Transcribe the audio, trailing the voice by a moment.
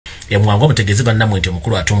mwango mutegeze bannamwe nti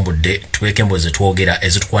omukulu atumbudde tuweke emboze twogera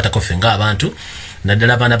ezitukwatako ffe ng'abantu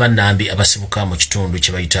naddala abaana bannambi abasibuka mu kitundu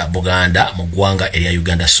kye bayita Buganda mu ggwanga erya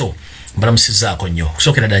Uganda. So mbalamusizaako nnyo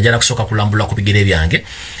okusookera ddala njala kusooka kulambula ku bigere byange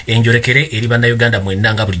enjolekere eri bannayuganda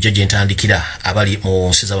mwenna nga bulijjo gye ntandikira abali mu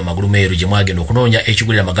nsi z'amagulu meeru gye mwagenda okunoonya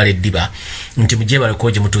ekigulira magala eddiba nti mujje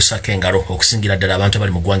baleko gye mutuusako engalo okusingira ddala abantu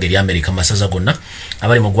abali mu ggwanga erya Amerika mu masaza gonna,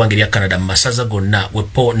 abali mu ggwanga erya Canada mu masaza gonna,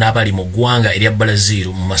 wepo n'abali mu ggwanga erya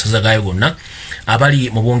Brazil mu masaza gaayo gonna,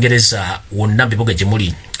 abali mu Bungereza wonna bibuga gye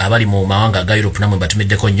muli, abali mu mawanga aga Europe namwe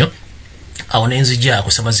mbatumiddeko nnyo. Awo nenzija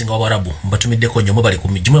kusamazinga w'Abarabu mbatumiddeko nnyo mwebale ku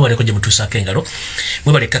mijju mwebaleko gye mutuusako engalo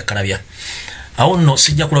mwebale kakkalabya. Awo nno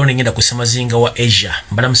sijja kulawo nengenda kusamazinga wa Asia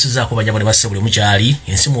mbalamusizaako banyabo ne basse buli mukyali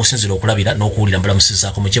ensi musinzira okulabira n'okuwulira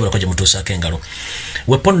mbalamusizaako mujje baleko gye mutuusako engalo.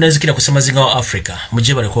 Wepono nenzikira kusamazinga wa Africa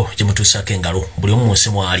mujje baleko gye mutuusako engalo buli omu mu nsi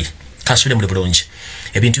mwali kasubire muli bulungi.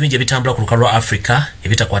 Ebintu bingi ebitambula ku lukalu lwa Africa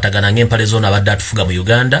ebitakwatagana ng'empale zoona abadde atufuga mu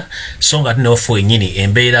Uganda so nga ate ne waffe wennyini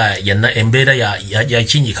embeera ya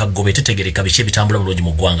kinyika ggobe tetegereka biki ebitambula bulungi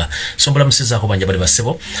mu ggwanga. So mbalamusizaako banja bali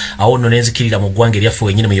bassebo awo nno nenzikirira mu ggwanga eryaffe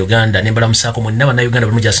wennyini mu Uganda ne mbalamusaako mwenna bannayuganda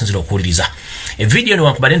buli mugyasinzira okuwuliriza. Evidiyo eno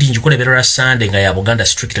wankubadde nti ngikuleberera lwa Sunday nga ya Buganda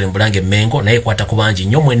strictly mu Bulange Mengo naye ekwata ku bangi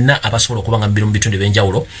nnyo mwenna abasobola okuba nga mu bitundu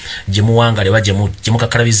ebyenjawulo gye muwangale oba gye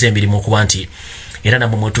mukakkalabiza emirimu okuba nti era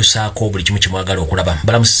namwe mwetuusaako buli kimu kimwagala okulaba.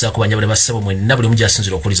 Mbalamusizaako banyabale bassebo mwenna buli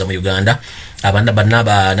mugyasinzira okuwuliriza mu Uganda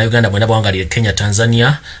Uganda mwenna bawangalire Kenya,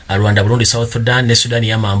 Tanzania, Rwanda, Burundi, South Sudan ne Sudan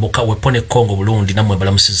y'amambuka wepone Congo, Burundi namwe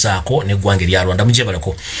mbalamusizaako neggwanga erya Rwanda mujje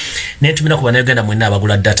balako. Nentumira ku bannayuganda mwenna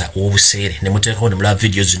abagula data obuseere ne muteekawo ne mulaba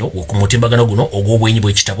video zino ku mutimbagano guno ogw'obwenyi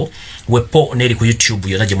bw'ekitabo wepo neri ku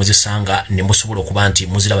YouTube yonna gye muzisanga ne musobola okuba nti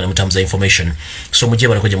muziraba ne mutambuza information. So mujje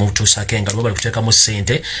balako gye mutuusaako engalo mwebale kuteekamu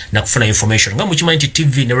ssente na kufuna information nga mukimanyi nti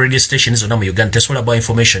TV ne radio station zonna mu Uganda tesobola ba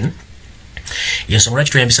information. Ensonga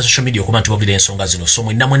lwaki tuyambisa social media okuba nti wabulira ensonga zino. So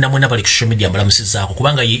mwenna bali ku social media mbalamusizaako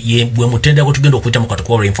kubanga bwe mutendera gwe tugenda okuyita mu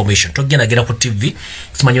katukuwa information togenda gera ku TV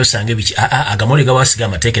simanyi osange biki agamoli gawasiga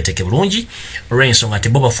amateeketeke bulungi olw'ensonga nti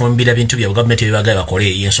bo bafumbira bintu bya gavumenti byebagaye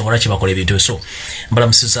bakole ensonga lwaki bakole ebintu so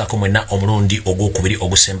mbalamusizaako mwenna omulundi ogwokubiri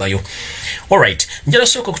ogusembayo. Alright, njala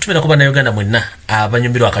sooka okutumira ku bannayuganda mwenna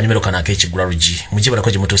abanyumirwa akanyumiro kano ak'ekigula lugi mujje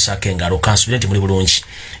balako gye mutuusaako engalo kansubire nti muli bulungi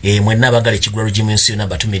mwenna abagala ekigula lugi mu nsi yonna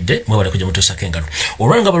batumidde mwebalako gye mutuusaako engalo.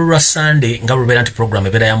 Olwanga balulwa Sunday nga lubeera nti program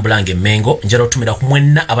ebeera ya Bulange Mengo njala otumira ku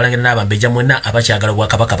mwenna abalangira n'abambejja mwenna abakyagala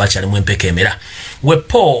Obwakabaka bakyalimu empeka emera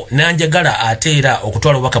wepo nanjagala ate era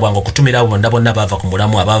okutwala obubaka bwange okutumira abo bonna baava ku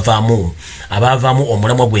mulamu abavaamu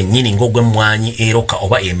omulamwa gwennyini ng'ogw'emmwanyi eroka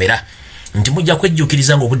oba emera nti mujja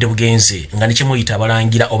kwejjukiriza ng'obudde bugenze nga ne kyemuyita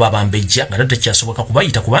abalangira oba abambejja nga ate tekyasoboka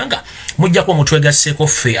kubayita kubanga mujja kuba mutwegasseeko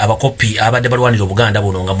ffe abakopi abadde balwanira Obuganda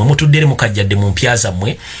buno nga mwe mutuddere mukajjadde mu mpya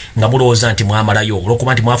zammwe nga mulowooza nti mwamalayo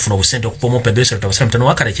olw'okuba nti mwafuna obusente okuva mu Mpegesa Tabasala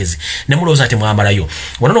wakarekezi ne mulowooza nti mwamalayo.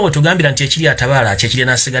 Wano nno wetugambira nti ekiri atabaala kyekiri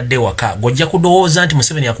n'asigadde ewaka gojja kudowooza nti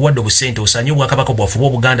Museveni akuwadde obusente osaanye Obwakabaka bwaffe oba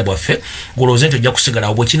Obuganda bwaffe ng'olowooza nti ojja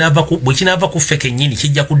kusigalawo bwe kinaava ku ffe kennyini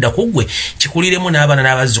kijja kudda ku ggwe kikuliremu n'abaana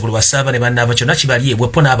n'abazzukulu basaaba banava kyonna kibalye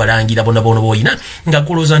bwepo n'abalangira bonna boina nga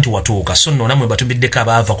goloza nti watuuka. So nno namwe batumiddeko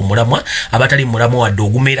abaava ku mulamwa abatali mulamwa wadde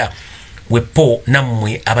ogumera wepo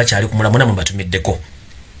nammwe abakyali ku mulamwa namwe batumiddeko.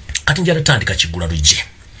 Kati njala tandika kigula luggi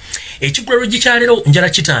ekigula luggi kyaleero njala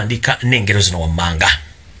kitandika n'engero zino wammanga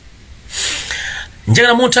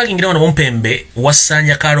njagala muntagingira wano mumpembe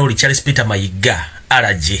wasanya Karoli Charles Peter Mayiga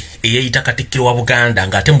alaje eyeyita Katikkiro wa Buganda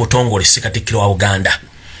ng'ate mbutongole si Katikkiro wa Buganda.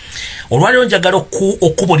 Olwaliro njagala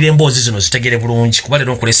okubulira emboozi zino zitegere bulungi kuba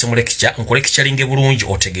leero nkulese mu lecturing bulungi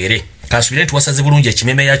otegere kansubire nti wasaze bulungi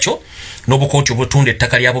ekimeme yakyo n'obukooti obutunda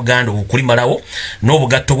ettaka lya Buganda obukulimalawo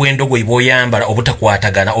n'obugatto bw'endogo ibooyambala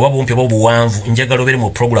obutakwatagana oba bumpi oba obuwanvu njagala obere mu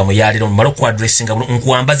programu ya leero mmala okwadressinga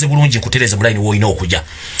nkuwambaze bulungi nkutereze mu line w'olina okujja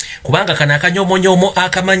kubanga kana akanyoomonyomo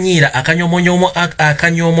akamanyiira akanyoomonyomo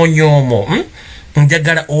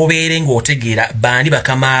njagala obeere ng'otegeera bandi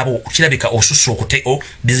bakamaabo kirabika osusu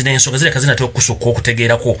bizinensi ensonga kazinate okusuka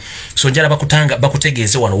okutegeerako. So njala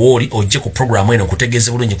bakutegeeze wano wooli ojje ku programu eno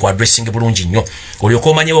nkutegeeze bulungi ku addressing bulungi nnyo olyoka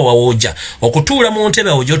omanye wa wawojja okutuula mu ntebe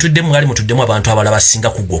awo gy'otuddemu ngaali mutuddemu abantu abalala basinga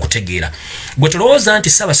kuggwa okutegeera. Bwe tulowooza nti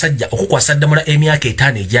Ssaabasajja okukwasa ddamula emyaka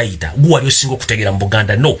 5 egyayita gwe wali osinga okutegeera mu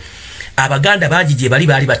Buganda no Abaganda bangi gye baali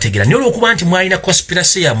bategeera naye olw'okuba nti mwalina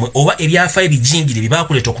conspiracy yammwe oba ebyafaayo ebijingire bye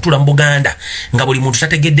baakuleeta okutuula mu Buganda nga buli muntu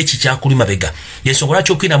tategedde kikyakuli mabega y'ensonga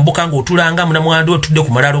lwaki okuyina mu mbuka ng'otulanga munamwandu otudde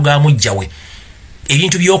ku malaalo ga mujjawe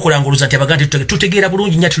ebintu by'okola ng'olowooza nti Abaganda tutegeera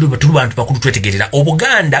bulungi nnyo tuli bantu bakulu twetegerera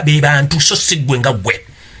Obuganda be bantu so si ggwe nga ggwe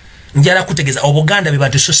njala kutegeza obuganda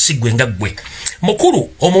bebatu so sigwe nga gwe mukulu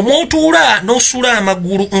omumotuula nosula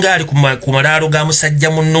amagulu ngali ku malalo ga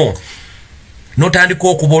musajja munno notandika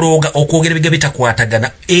okubologa okwogera biga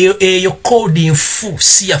bitakwatagana eyo code nfu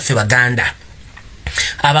si yaffe baganda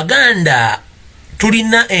abaganda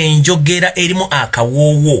tulina enjogera erimu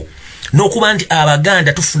akawoowo n'okuba nti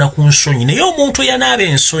abaganda tufuna ku nsonyi naye omuntu yanaaba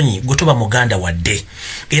ensonyi gwe toba muganda wadde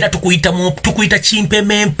era tukuyita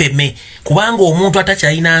kimpemempeme kubanga omuntu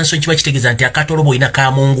atakyalina nsonyi kiba kitegeeza nti akatolobo olina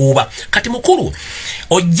kamunguuba kati mukulu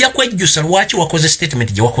ojja kwejjusa lwaki wakoze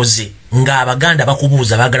statement gye wakoze ng'abaganda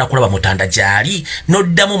bakubuuza baagala kulaba mutanda gyali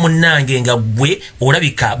n'oddamu munnange nga gwe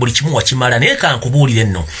olabika buli kimu wakimala naye kankubuulire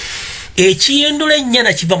nno ekiyindula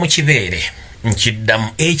ennyana kiva mu kibeere nkiddamu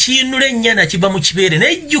ekiyinula ennyana kiva mu kibeere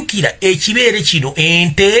nejjukira ekibeere kino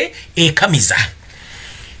ente ekamiza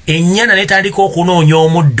ennyana netandika okunoonya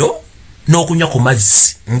omuddo n'okunywa ku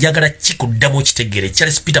mazzi njagala kikuddamu okitegere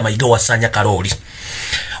Charles Peter Mayiga wasaanya kalooli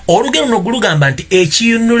olugero no gulugamba nti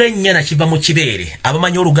ekiyinula ennyana kiva mu kibeere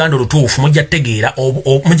abamanyi oluganda olutuufu mujja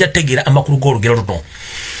tegeera amakulu g'olugero luno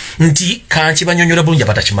nti kankibanyonyola bulungi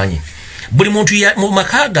abatakimanyi buli muntu mu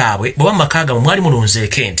maka gaabwe bw'oba mu maka gaabwe mwali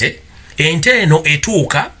mulonzeeko ente eno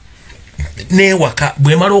etuuka newaka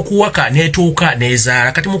bwemala okuwaka netuuka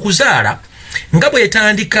nezaala kati mu kuzaala nga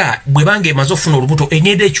bwetandika bwebanga emaze ofuna olubuto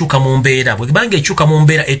enyenda ekyuka mu mbeera bwebanga ekyuka mu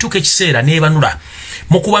mbeera etuuka ekiseera nebanula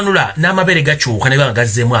mu kubanula n'amabere gakyuka nebanga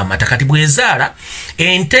gazzeemu amata kati bwezaala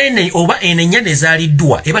ente oba eno ennyana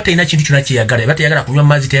ezaaliddwa eba talina kintu kyonna kyeyagala eba teyagala kunywa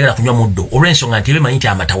mazzi teyagala kunywa muddo olw'ensonga nti eba emanyi nti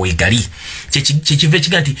amata weegali kyekiva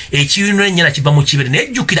ekiga nti ekiyinula ennyana kiva mu kibeere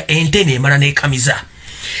nejjukira ente eno emala n'ekamiza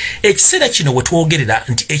ekiseera kino we twogerera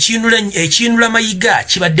nti ekiyinula mayiga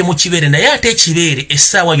kibadde mu kibeere naye ate ekibeere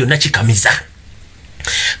essaawa yonna kikamiza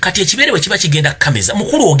kati ekibeere bwe kiba kigenda kukamiza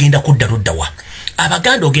mukulu ogenda kudda luddawa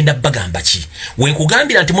abaganda ogenda bagamba ki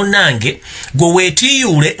wenkugambira nti munnange gwe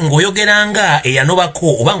weetiiyuule ng'oyogeranga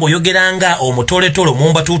eyanobako oba ng'oyogeranga omutoletole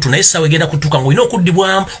omumbatuutu naye essaawa egenda kutuuka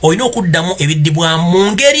ng'olina okuddamu ebiddibwamu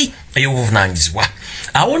mu ngeri ey'obuvunaanyizibwa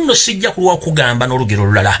awo nno sijja kulwa kugamba n'olugero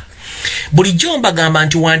lulala bulijjo mbagamba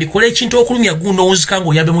nti wandikola ekintu okulumya guno owuzika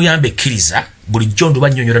ng'oyambe muyambe ekkiriza bulijjo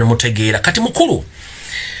ndubannyonnyola ne mutegeera kati mukulu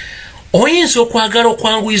oyinza okwagala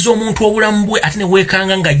okwanguyiza omuntu obulamu bwe ate ne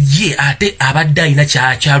weekanga nga ye ate abadde alina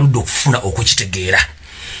kyaludde okufuna okukitegeera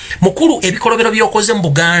mukulu ebikolobero by'okoze mu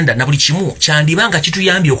Buganda na buli kimu kyandibanga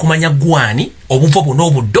kituyambye okumanya gwani obuvo buno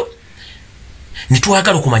obuddo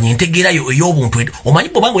nitwagala okumanya entegeera yo ey'obuntu omanyi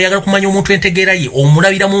bw'obanga oyagala kumanya omuntu entegeera ye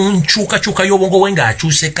omulabira mu nkyukakyuka y'obwongo bwe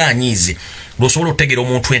ng'akyuseko anyiizi lw'osobola okutegeera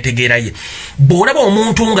omuntu entegeera ye bw'olaba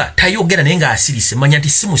omuntu nga tayogera naye ng'asirise manya nti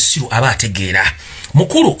si musiru aba ategeera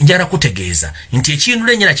mukulu njagala kutegeeza nti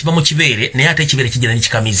ekiyinula ennyana kiva mu kibeere naye ate ekibeere kijja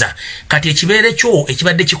nekikamiza kati ekibeere kyo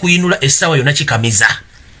ekibadde kikuyinula essaawa yonna kikamiza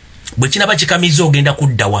bwe kinaba kikamiza ogenda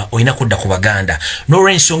kuddawa olina kudda ku baganda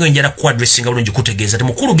n'olw'ensonga eyo njala kuadressinga bulungi kutegeeza ti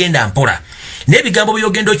mukulu genda mpola n'ebigambo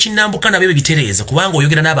byogenda okinnambuka nabyo bibitereeze kubanga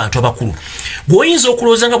oyogera n'abantu abakulu gweoyinza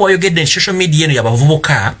okulowooza nga bw'ayogedde nti social media eno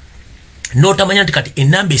yabavubuka n'otamanya nti kati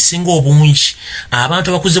ennamba esinga obungi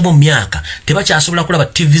abantu abakuze mu myaka tebakyasobola kulaba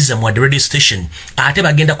TV zammwe wadde radio station ate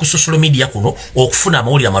bagenda ku social media kuno okufuna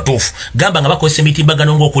amawulire amatuufu gamba nga bakozesa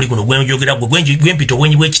emitimbagano ng'okuli guno gwenjogera gwempita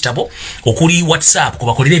obwenyi bw'ekitabo okuli WhatsApp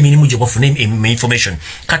kubakolera emirimu gye bafuna information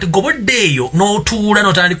kati gobodde eyo n'otuula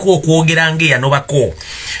n'otandika okwogera ng'eyanobako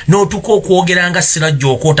n'otuuka okwogera nga sirajja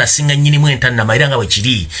okwotasinga nnyinimu entannama era nga bwe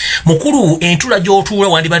kiri mukulu entula gy'otuula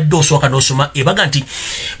wandibadde osooka n'osoma ebaga nti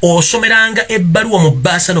osomera nga ebbaluwa mu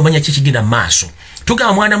bbaasa n'omanya kikigenda maaso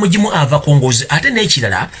tugamba mwana mugimu ava ku ngozi ate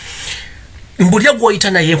n'ekirala mbulira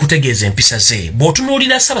gw'oyita naye kutegeeza empisa ze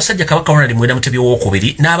bw'otunuulira Ssaabasajja Kabaka Ronald Muwenda Mutebi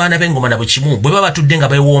owookubiri n'abaana b'engoma na bwe kimu bwe baba batudde nga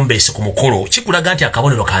beewombeese ku mukolo kikulaga nti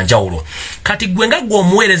akabonero kanjawulo kati gwe nga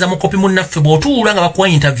gw'omuweereza mukopi munnaffe bw'otuula nga bakuwa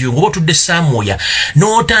interview ng'oba otudde Saamuya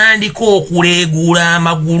n'otandika okuleeguula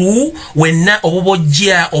amagulu wenna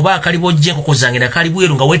obubojja oba akalibojja enkoko zange nakali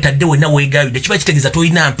bweru nga weetadde wenna weegaabidde kiba kitegeeza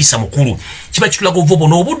tolina mpisa mukulu kiba kitulaga ovubo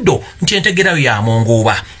n'obuddo nti entegerayo ya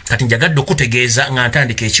monguuba kati njagadde okutegeeza nga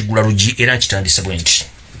ntandika ekigula lugi era nkitandise bwe nti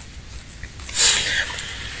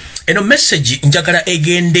eno message njagala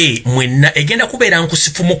egende mwenna egenda kubeera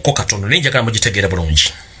nkusifumukko katono naye njagala mugitegeera bulungi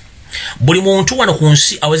buli muntu wano ku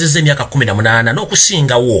nsi awezezza emyaka 18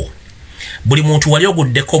 n'okusingawo buli muntu wali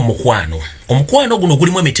oguddeko omukwano guno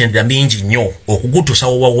gulimu emitendera mingi nnyo okugutuusa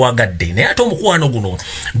wawagadde naye ate omukwano guno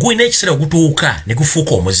gulina ekiseera ogutuuka ne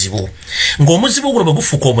gufuuka omuzibu ng'omuzibu guno bwe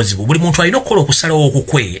gufuuka omuzibu buli muntu alina okukola okusalawo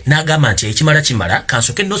okukwe n'agamba nti ekimala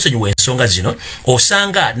kansooke nosonyiwa ensonga zino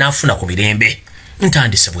osanga n'afuna ku mirembe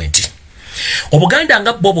ntandise bwe nti Obuganda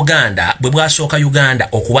nga bwo Buganda bwe bwasooka Uganda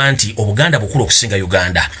okuba nti Obuganda bukulu okusinga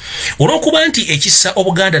Uganda. Olw'okuba nti ekissa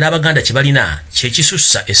Obuganda n'Abaganda kye balina kye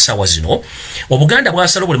kisussa essaawa zino, Obuganda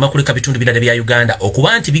bwasala obulema kuleka bitundu birala bya Uganda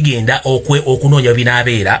okuba nti bigenda okunoonya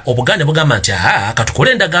binaabeera. Obuganda bugamba nti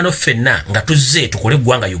katukole endagaano ffenna nga tuzze tukole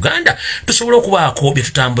eggwanga Uganda tusobole okubaako bye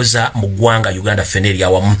tutambuza mu ggwanga Uganda ffenna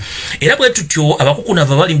eryawamu. Era bwe tutyo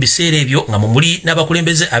abakukunava bali mu biseera ebyo nga mumuli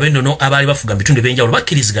n'abakulembeze ab'ennono abaali bafuga mu bitundu ebyenjawulo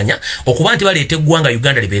bakkiriziganya okuba nti baleeta eggwanga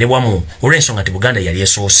Uganda libeere wamu olw'ensonga nti Buganda yali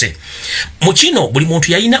esoose. Mu kino buli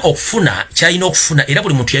muntu yalina okufuna kyalina okufuna, era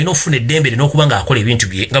buli muntu yalina okufuna eddembe n'okuba ng'akola ebintu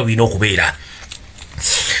bye nga birina okubeera.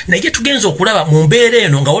 Naye tugenza okulaba mu mbeera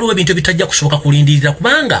eno nga waliwo ebintu ebitajja kusoboka kulindirira,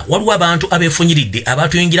 kubanga waliwo abantu abeefunyiridde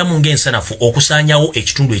abatuyingiramu ng'ensanafu okusaanyawo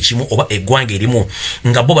ekitundu ekimu oba eggwanga erimu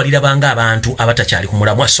nga bo balirabanga abantu abatakyali ku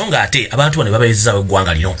mulamwa, so nga ate abantu bano babeezaawo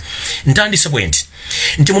eggwanga lino. Ntandise bwe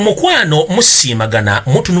nti mu mukwano musiimagana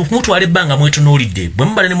mutwala ebbanga mwetunuulidde, bwe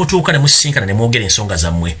mubala ne mutuuka ne musinkana ne mwogera ensonga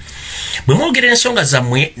zammwe. Bwe mwogera ensonga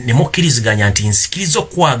zammwe ne mukkiriziganya nti nsikiriza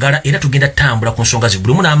okwagala era tugenda tambula ku nsonga ze,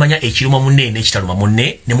 buli omu n'amanya ekiruma munne n'ekitaluma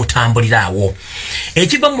munne ne mutambuliraawo.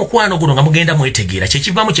 Ekiva mu mukwano guno nga mugenda mwetegeera kye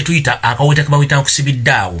kivaamu kye tuyita akaweta ke baweta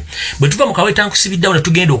nkusibiddaawo. Bwe tuva mu kaweta nkusibiddaawo ne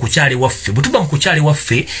tugenda okukyala ewaffe, bwe tuva mu kukyala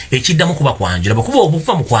ewaffe ekiddamu kuba kwanjula. Bwe kuba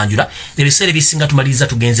obuva mu kwanjula ebiseera ebisinga tumaliriza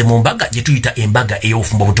tugenze mu mbaga gye tuyita embaga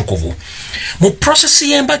ey'obufumbo obutukuvu. Mu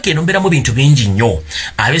prosesi y'embaga eno mbeeramu bintu bingi nnyo.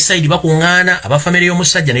 Ab'esayidi bakuŋŋaana, abafamire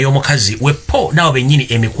y'omusajja n'ey'omukazi, wepo nabo bennyini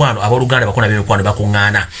emikwano abooluganda bakona b'emikwano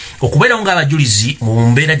bakuŋŋaana okubeerawo ng'abajulizi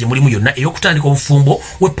mu mbeera gye mulimu yonna ey'okutandika obufumbo,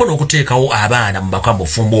 wepo n'okuteekawo abaana mu bakwa mu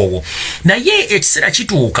bufumbo obwo. Naye ekiseera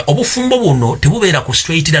kituuka obufumbo buno tebubeera ku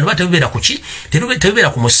straight line oba tebubeera ku ki, tebubeera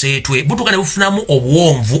ku museetwe, butuuka ne bufunamu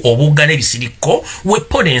obuwonvu obugga n'ebisirikko,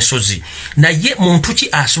 wepo n'ensozi. Naye muntu ki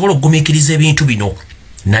asobola okugumiikiriza ebintu bino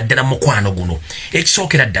naddala mukwano guno?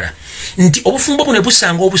 Ekisookera ddala nti obufumbo buno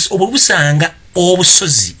busanga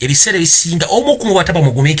obusozi ebiseera ebisinga omu ku mubataba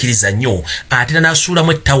mugumiikiriza nnyo ate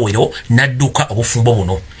n'asuulamu ettawero n'adduka obufumbo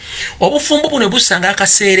buno. Obufumbo buno busanga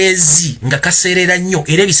akaseerezi nga kaseerera nnyo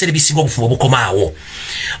era ebiseera ebisinga obufumbo bukomaawo.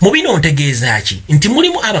 Mu bino ntegeeza ki? Nti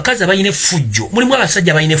mulimu abakazi abalina effujjo, mulimu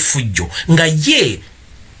abasajja abalina effujjo nga ye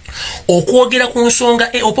okwogera ku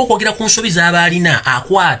nsonga opa okwogera ku nsobi z'abaalina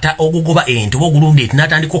akwata ogugoba ente oba ogulunda ente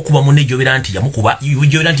n'atandika okuba munne gy'obeera nti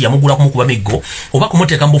yamugula kumukuba miggo oba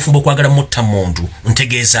kumuteeka mu bufumbo okwagala mutta muntu.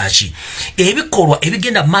 Ntegeeza ki? Ebikolwa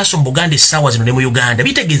ebigenda mu maaso mu Buganda essaawa zino ne mu Uganda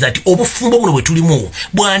bitegeeza nti obufumbo buno bwe tulimu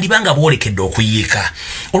bwandibanga bwolekedde okuyiika.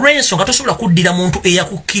 Olw'ensonga tosobola kuddira muntu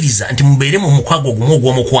eyakukkiriza nti mubeere mu mukwago ogumu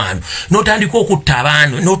ogw'omukwano n'otandika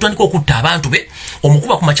okutta abantu be,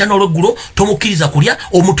 omukuba ku makya n'olweggulo, tomukkiriza kulya,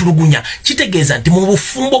 omutulugunya. Kitegeeza nti mu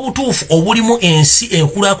bufumbo butuufu obulimu ensi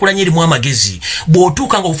enkulaakulanye erimu amagezi,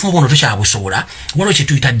 bw'otuuka nga obufumbo buno tokyabusobola, waliwo kye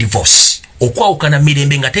tuyita divorce, okwawukana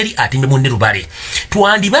mirembe nga teri atimbe munne lubale.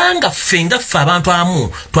 Twandibanga ffe nga ffe abantu amu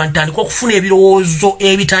twatandika okufuna ebirowoozo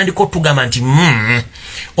ebitandika otugamba nti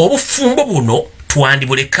obufumbo buno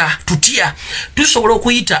twandibuleka tutya. Tusobola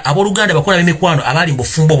okuyita abooluganda bakola b'emikwano abali mu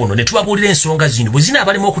bufumbo buno ne tubabuulira ensonga zino bwe zina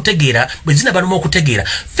abalimu okutegeera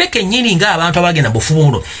ffe kennyini ng'abantu abagenda mu bufumbo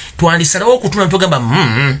buno twandisalawo okutula ne tugamba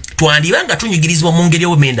twandibanga tunyigirizibwa mu ngeri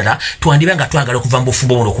endala, twandibanga twagala okuva mu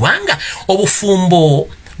bufumbo buno kubanga obufumbo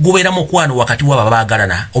gubeera mukwano wakati w'abo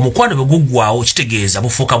abaagalana. Omukwano bwe guggwaawo kitegeeza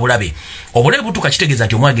bufuuka bulabe. Obulabe butuuka kitegeeza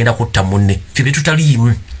nti omu agenda kutta munne. Ffe bye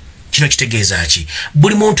tutaliimu. Kino kitegeeza ki?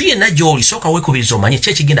 Buli muntu yenna gy'oli sooka weekubiriza omanye ki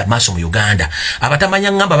ekigenda maaso mu Uganda.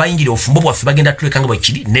 Abatamanya ngamba bayingira obufumbo bwaffe bagenda tuleka nga bwe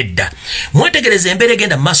kiri nedda. Mwetegereza embeera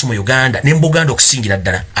egenda maaso mu Uganda ne mu Buganda okusingira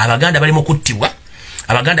ddala. Abaganda bali mu kuttibwa,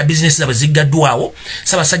 Abaganda business zaabwe ziggaddwawo.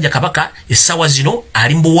 Ssaabasajja Kabaka essaawa zino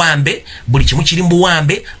ali mu buwambe, buli kimu kiri mu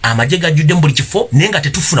buwambe, amagye gajjudde mu buli kifo naye nga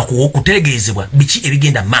tetufuna kutegeezebwa biki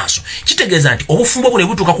ebigenda maaso. Kitegeeza nti obufumbo buno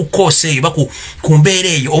butuuka ku koosi eyo oba ku mbeera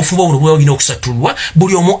eyo, obufumbo buno bulina okusatulwa,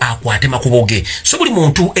 buli omu akwate makubo ge. So buli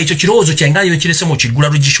muntu ekyo kirowoozo kyangayo kirese mu kiggula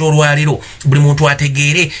lugisha olwaleero, buli muntu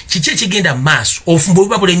ategeere kiki ekigenda maaso. Obufumbo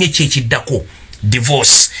buba bulemye ki ekiddako?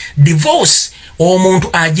 Divorce omuntu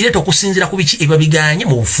agireeta okusinziira ku biki ebibabiganye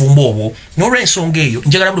mu bufumbo obwo. N'olw'ensonga eyo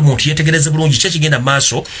njagala buli muntu yeetegereze bulungi ki ekigenda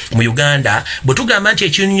maaso mu Uganda. Bwe tugamba nti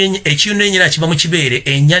ekiyunyenyera kiva mu kibeere,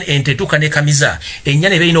 ente etuuka n'ekamiza,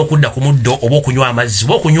 ennyana ebeerina okudda ku muddo oba okunywa amazzi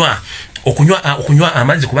oba okunywa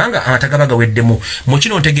amazzi kubanga amata gaba gaweddemu. Mu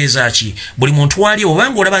kino ntegeeza ki? Buli muntu wali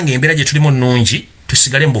obanga olaba ng'embeera gye tulimu nnungi,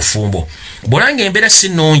 tusigale mu bufumbo. Bw'olanga embeera si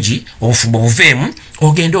nnungi, obufumbo buveemu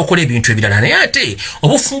ogenda okola ebintu ebirala. Naye ate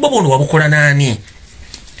obufumbo buno wabukola n'ani?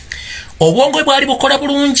 Obwongo bwali bukola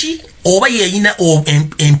bulungi oba yeyina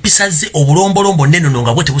empisa ze obulombolombo nenono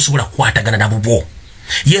nga bwe tebusobola kukwatagana na bubwo?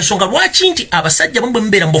 yensonga lwaki nti abasajja bamwe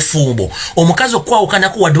mbeera mu bufumbo omukazi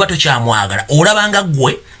okwawukanako wadde bato kyamwagala olabanga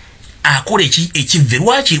gwe akola ekivve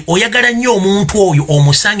lwaki oyagala nnyo omuntu oyo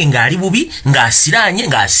omusange ng'ali bubi ng'asiranye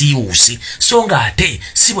ng'asiiwuuse so ng'ate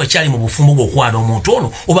si bwe kyali mu bufumbo bw'okwana omuntu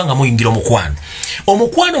ono oba nga muyingira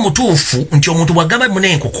omukwano mutuufu nti omuntu bw'agamba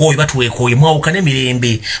munenkuko oyo batuweekooye mwawukana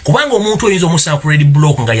emirembe kubanga omuntu oyinza omusanga ku red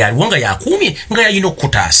block nga yaliwo nga yakuumye nga yalina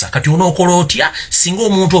okukutaasa kati onookola otya singa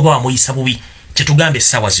omuntu oba wamuyisa bubi kyetugambe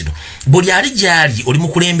essaawa zino buli ali gyali oli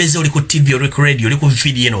mukulembeze oli ku tv oli ku radio oli ku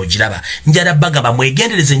video eno ogiraba njala bagamba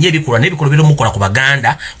mwegendereze nnyo ebikolwa n'ebikolwa by'omukola ku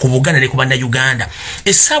baganda ku buganda ne ku bannayuganda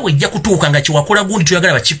essaawa ejja kutuuka nga kyewakola gundi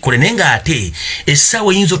tuyagala bakikkole naye ng'ate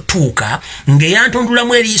essaawa eyinza otutuuka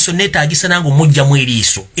ng'eyantondulamu eriiso neetaagisa nange omujjamu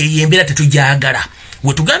eriiso eyo embeera tetugyagala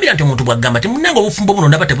we tugambira nti omuntu bw'agamba temunnanga obufumbo buno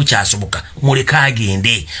ndaba tebukyasoboka muleke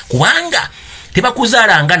agende kubanga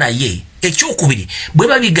tebakuzaalanga naye ekyokubiri bwe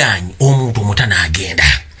babiganye omuntu omutana agenda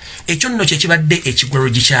ekyo nno kyekibadde ekigwero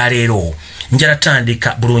kyaleero njala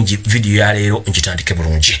tandika bulungi video ya leero nkitandike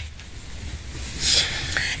bulungi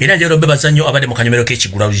era njala bebaza nnyo abadde mu kanyomero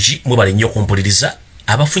k'ekigwero mwebale nnyo okumpuliriza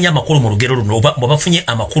abafunye amakulu mu lugero luno oba bafunye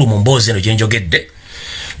amakulu mu mboozi eno gye njogedde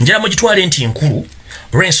njala mugitwale nti nkulu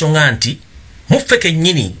olw'ensonga nti muffe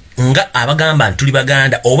kennyini nga abagamba nti tuli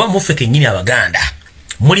baganda oba muffe kennyini abaganda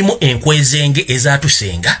mulimu enkwezenge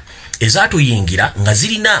ezatusenga ezatuyingira nga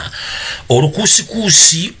zirina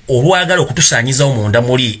olukuusikuusi olwagala okutusaanyizawo munda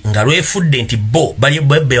muli nga lwefudde nti bo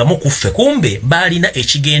bebamu kuffe kumbe balina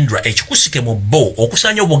ekigendwa ekikusike mu bo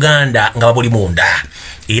okusaanya obuganda nga babuli munda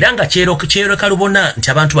era nga kyereka lubona nti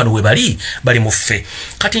abantu bano we bali muffe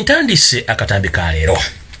kati ntandise akatambi ka leero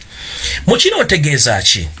mu kino ntegeeza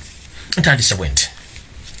ki ntandise bwe nti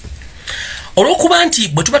olw'okuba nti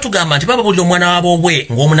bwe tuba tugamba nti baba bulira omwana w'abobwe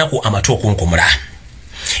ng'omunaku amatu okunkumula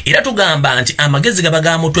era tugamba nti amagezi gaba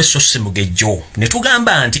ga mutwe so si mugejjo ne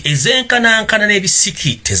tugamba nti ezenkanankana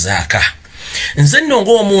n'ebisiki tezaaka nze nno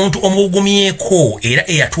ng'omuntu omugumyeko era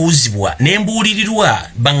eyatuuzibwa n'embuulirirwa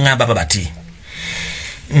baŋŋamba babati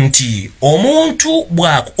nti omuntu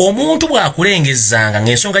bw'akulengezanga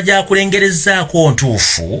ng'ensonga gy'akulengerezaako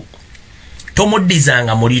ntuufu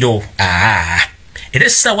tomuddizanga muliro era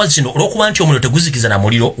essaawa zino olw'okuba nti omuliro teguzikiza na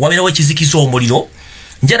muliro wabeerawo ekizikiza omuliro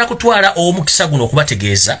njala kutwala omukisa guno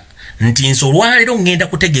okubategeeza nti nze olwaleero ngenda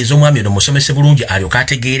kutegeeza omwami ono musomese bulungi alyoka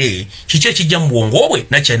ategeere kiki ekijja mu bwongo bwe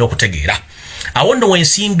nakyalina okutegeera awo nno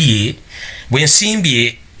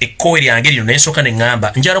wensimbye ekkowe lyange lino nensooka ne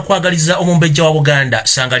ŋŋamba njala kwagaliza omumbejja wa Buganda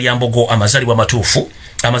ssanga lya mbogo amazaalibwa matuufu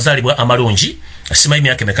amazaalibwa amalungi simanyi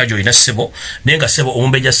myaka emeka gy'olina ssebo naye nga ssebo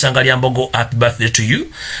omumbejja ssanga lya mbogo happy birthday to you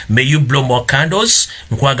may you blow more candles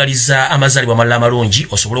nkwagaliza amazaalibwa amalala amalungi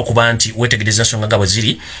osobole okuba nti weetegereza ensonga nga bwe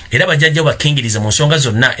ziri era bajjajja bakingiriza mu nsonga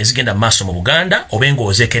zonna ezigenda mu maaso mu Buganda obenga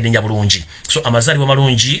ozeekendenya bulungi so amazaalibwa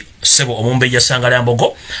malungi ssebo omumbejja ssanga lya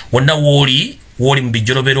mbogo wonna wooli mu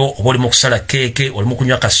bijjolobero oba oli mu kusala keeke oli mu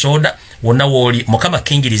kunywa kasoda wonna wooli mukama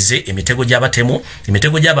kingirize emitego gy'abatemu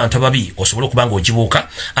emitego gy'abantu ababi osobole okuba nga ogibuuka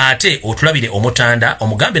ate otulabire omutanda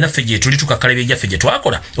omugambe naffe gye tuli tukakala ebyaffe gye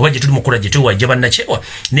twakola oba gye tuli mukola gye tuwajja bannakyewa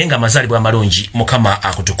naye nga amazaalibwa amalungi mukama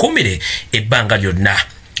akutukumire ebbanga lyonna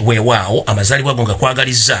weewaawo amazaalibwa go nga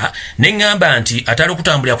kwagaliza ne ŋŋamba nti atali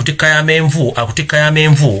okutambulira akutikka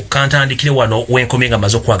y'amenvu kantandikire wano wenkomye nga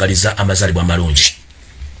maze okwagaliza amazaalibwa amalungi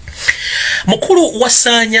mukulu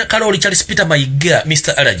wasaanya Kaloli Charles Peter Mayiga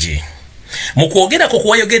Mr. Allergy mukwogerako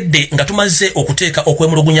kuwayogedde nga tumaze okuteeka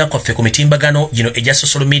okwemulugunya kwaffe ku mitimbagano gino egya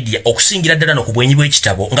social media okusingira ddala n'okubwenyi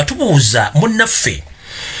bw'ekitabo nga tubuuza munnaffe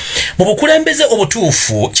mu bukulembeze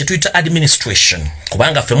obutuufu kye tuyita administration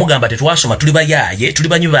kubanga ffe mugamba tetwasoma tuli bayaaye tuli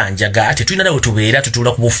banywi banjaga tetulina nawe tubeera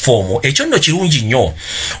tutuula ku bufoomo ekyo nno kirungi nnyo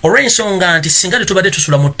olw'ensonga nti singa tetubadde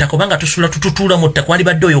tusula mu ttaka obanga tutuula mu ttaka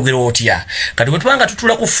wandibadde oyogera otya kati bwe tubanga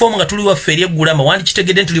tutuula ku foomu nga tuli waffe eri eggulama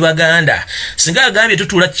wandikitegedde nti tuli baganda singa wagambye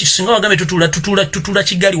tutuula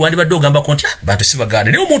kigali wandibadde ogambako nti bantu si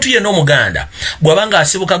baganda naye omuntu yenna omuganda bw'abanga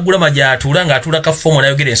asibuka ggulama gy'atuula ng'atuula ka foomu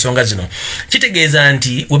n'ayogera ensonga zino kitegeeza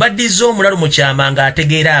nti baddiza omulalu mu kyama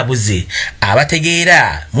ng'ategeera abuze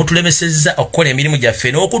abategeera mutulemesezza okukola emirimu gyaffe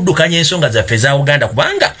n'okuddukanya ensonga zaffe za Uganda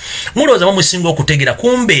kubanga mulowooza musinga okutegeera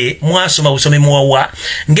kumbe mwasoma busomi muwawa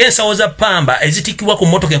ng'ensawo za pamba ezitikkibwa ku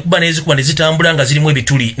mmotoka enkuba n'ezikuba ne zitambula nga zirimu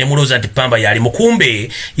ebituli ne mulowooza nti pamba yali mukumbe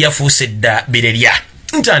yafuuse dda birerya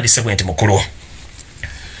ntandise bwe nti mukulu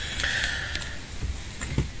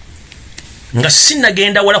nga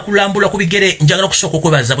sinnagenda wala kulambula ku bigere njagala okusooka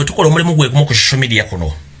okwebaza bwe tukola omulimu gwegumu ku social media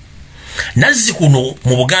kuno nazzi kuno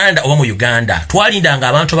mu Buganda oba mu Uganda twalindanga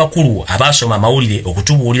abantu abakulu abasoma amawulire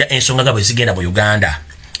okutubuulira ensonga nga bwe zigenda mu Uganda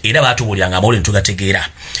era baatubuuliranga amawulire ne tugategeera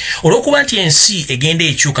olwokuba nti ensi egenda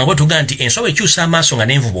ekyuka ngo tuga nti enswa ekyusa amaaso nga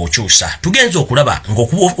n'envuba okyusa tugenza okulaba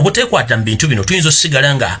ng'obuteekwata mu bintu bino tuyinza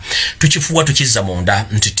osigala nga tukifuwa tukizza munda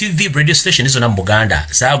nti TV radio station zonna mu Buganda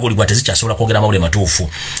zaagulibwa tezikyasobola kwogera amawulire matuufu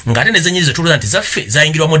ng'ate nezenyini zetuluza nti zaffe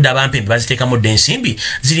zayingirwamu dda abampembe baziteekamu dda ensimbi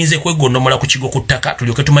zirinze kwegonnomola ku kigo ku ttaka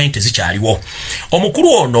tulyoke tumanyi nti tezikyaliwo. Omukulu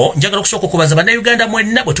ono njagala okusooka okubaza bannayuganda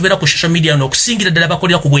mwenna bwe tubeera ku social media n'okusingira ddala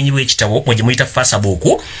bakolera ku bwenyi bw'ekitabo mwe gye muyita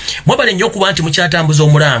Facebook mwebale nnyo okuba nti mukyatambuza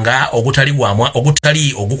omulanga ogutali bwamwa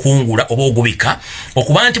ogutali ogukungula oba ogubika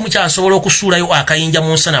okuba nti mukyasobola okusuulayo akayinja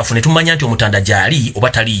mu nsanafu ne tumanya nti omutanda gyali oba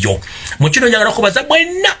taliyo. Mu kino njagala kubaza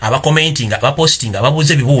mwenna abakomentinga abapostinga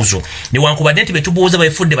ababuuza ebibuuzo newankubadde nti betubuuza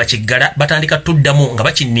befudde bakiggala batandika tuddamu nga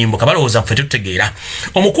bakinnimbuka balowooza ffe tetutegeera.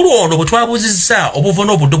 Omukulu ono bwe twabuuzizza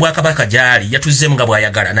obuvuna obuddu bwa kabaka gyali yatuzzeemu nga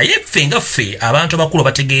bw'ayagala naye ffe nga ffe abantu abakulu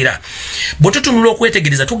bategeera bwe tutunula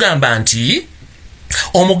okwetegereza tugamba nti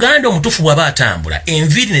omuganda omutuufu bw'aba atambula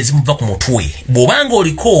enviiri ne zimuva ku mutwe bw'obanga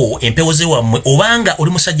oliko empewo ze wammwe obanga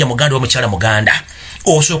oli musajja muganda oba mukyala muganda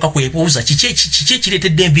osooka kwebuuza kiki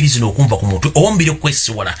ekireetedde enviiri zino okumva ku mutwe oba omubiri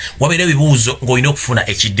okwesiwala wabeera ebibuuzo ng'olina okufuna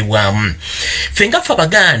ekiddibwamu. Ffe nga ffe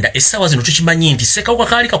Abaganda essaawa zino tukimanyi nti ssekawuka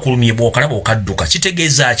kaali kakulumye bw'okalaba okadduka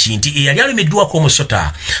kitegeeza ki nti eyali alumiddwako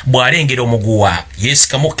omusota bw'alengera omuguwa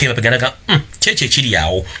yeesikamu kebapeganaga kyekyo ekiri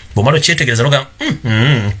awo bw'omala okyetegereza noga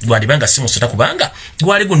gwandibanga si musota kubanga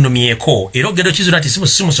gwali gunnumyeko era ogenda okizuna nti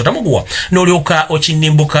si musota muguwa n'olyoka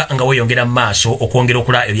okinnimbuka nga weeyongera mu maaso okwongera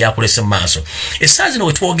okula ebyakulese mu maaso. Essaawa zino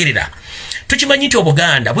we twogerera tukimanyi nti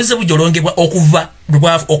Obuganda buzze bujolongebwa okuva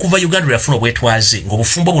Uganda lweyafuna obwetwaze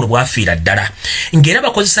ng'obufumbo buno bwafiira ddala ng'era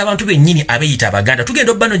bakozesa abantu bennyini abeeyita Abaganda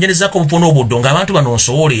tugenda obbanoonyerezaako obuvuna obuddo ng'abantu bano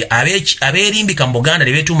nsowole abeerimbika mu Buganda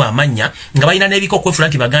ne beetuuma amannya nga balina n'ebika okwefuna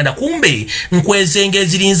nti Baganda kumbe nkwezenge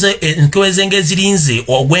ezirinze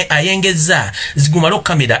ayengeza zigumala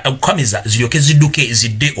okukamiza ziryoke zidduke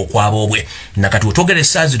zidde okwabobwe nakati wetwogera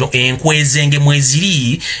essaawa zino enkwezenge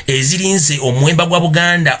mweziri ezirinze omuwemba gwa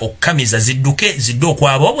Buganda okukamiza zidduke zidde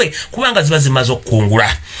okwabobwe kubanga ziba zimaze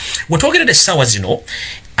okukungula. Wetwogerera essaawa zino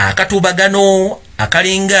akatubagano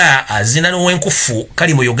akalinga azina n'owenkufu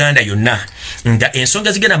kali mu Uganda yonna nga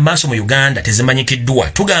ensonga zigenda mu maaso mu Uganda tezimanyikiddwa.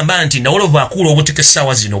 Tugamba nti nawolova akuula obutiko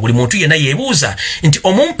essaawa zino buli muntu yenna yeebuuza nti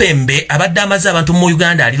omumpembe abadde amaze abantu mu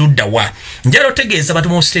Uganda ali ludda wa. Njala otegeeza abantu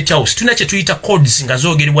mu State House tulina kye tuyita codes nga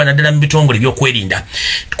zoogerebwa naddala mu bitongole by'okwerinda.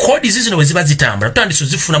 Codes zino bwe ziba zitambula tutandise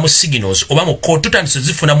zifuna mu signals oba mu code tutandise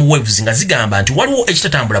zifuna mu waves nga zigamba nti waliwo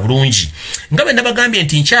ekitatambula bulungi. Nga bwe nabagambye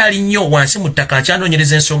nti nkyali nnyo wansi mu ttaka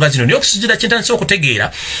nkyanoonyereza ensonga zino naye okusujjira kyentandise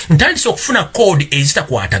okutegeera ntandise okufuna code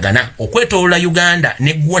ezitakwatagana okwetolola Uganda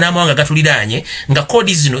n'amawanga gatuliraanye nga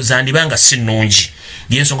code zino zandibanga si nnungi.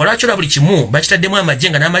 Y'ensonga lwaki buli kimu bakitaddemu amagye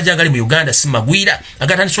nga n'amagye agali mu Uganda si magwira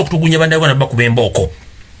agatandise okutugunya bannayuganda bakuba embooko.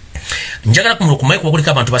 Njagala kumulikumayo kuba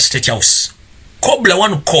kuliko abantu ba State House. Cobra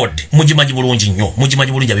one code mugimanyi bulungi nnyo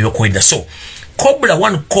mugimanyi bulungi ab'ebyokwerinda so Cobra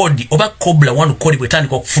one code oba Cobra one code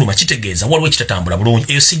bwetandika okufuluma kitegeeza waliwo ekitatambula bulungi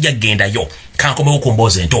eyo sijja kgendayo kankomewo ku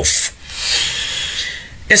mboozi entuufu.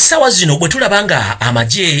 Essaawa zino bwe tulabanga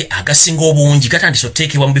amagye agasinga obungi gatandise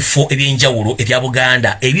okuteekebwa mu bifo ebyenjawulo ebya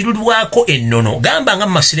Buganda ebirulwako ennono gamba nga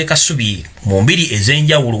mu Masire Kasubi mu mbiri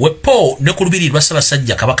ez'enjawulo wepo ne ku lubiri lwa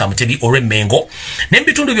Ssaabasajja Kabaka Mutebi olw'Emmengo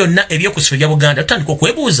n'ebitundu byonna ebyekusifu bya Buganda tutandika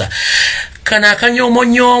okwebuuza kana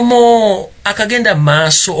akanyoomonyomo akagenda mu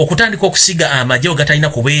maaso okutandika okusiga amagye ogatalina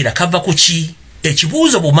kubeera kava ku ki.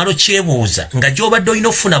 Ekibuuzo bw'omala okyebuuza nga gy'obadde olina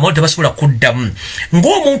okufuna amawulire tebasobola kuddamu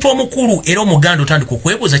ng'omuntu omukulu era Omuganda otandika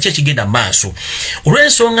okwebuuza ki ekigenda mu maaso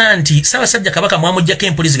olw'ensonga nti Ssaabasajja Kabaka mwamuggyako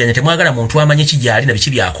empuliziganya temwagala muntu amanyi ki gy'ali na biki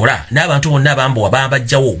byakola n'abantu bonna abambowa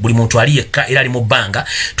bambajjawo buli muntu ali yekka era ali mu bbanga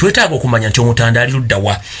twetaaga okumanya nti omutanda ali ludda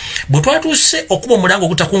wa. Bwe twatuuse okuba omulango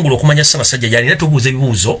ogutakungula okumanya Ssaabasajja gy'ali era tubuuza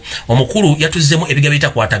ebibuuzo omukulu yatuzzemu ebigambo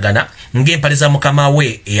ebitakwatagana ng'empale za mukama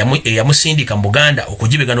we eyamusindika mu Buganda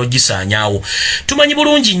okugibiga n'ogisaanyaawo. Tumanyi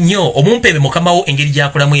bulungi nnyo omumpembe mukamawo engeri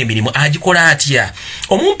gy'akolamu emirimu agikola atya.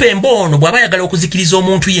 Omumpembe ono bw'aba ayagala okuzikiriza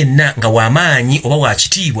omuntu yenna nga w'amaanyi oba wa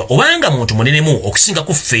kitiibwa obanga muntu munenemu okusinga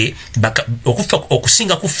ku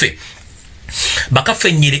ffe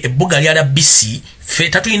bakafennyire ebbuga lya RBC ffe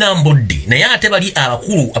tatulina mbudde naye ate bali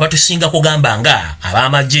abakulu abatusinga kugamba nga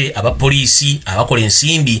ab'amagye abapoliisi abakola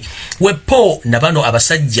ensimbi wepo na bano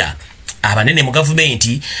abasajja abanene mu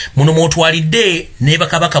gavumenti muno motwalidde ne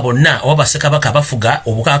bakabaka bonna oba bassekabaka abafuga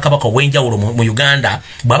obukabaka obw'enjawulo mu Uganda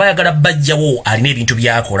bw'aba ayagala bajjawo alina ebintu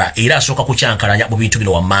byakola era asooka kukyankalanya mu bintu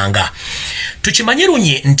bino wammanga. Tukimanye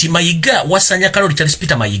lunye nti Mayiga wasanya Kaloli Charles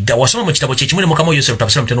Peter Mayiga wasoma mu kitabo kye kimwe mu Kamoyo Yosef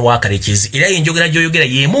Tabasira muteno wa ARKRICH era yenjogera gy'oyogera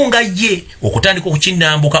yemunga ye okutandika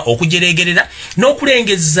okukinnambuka okujeregerera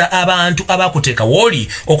n'okulengeza abantu abakuteeka woli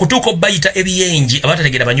okutuuka bayita ebiyenji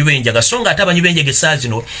abatategera banyubenje agasonga ate abanyubenje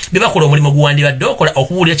gesazino bebakola omulimu guwandibadde okola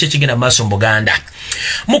okubuulira kye kigenda maaso mu Buganda.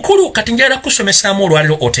 Mukulu kati njagala kusomesaamu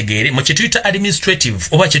olwaliro otegeere mu kye tuyita administrative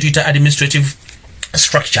oba kye tuyita administrative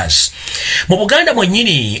structures. Mu Buganda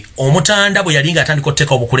mwennyini omutanda bwe yalinga atandika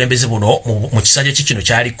okuteeka obukulembeze buno mu kisanja kino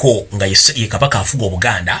kyaliko nga ye kabaka afuga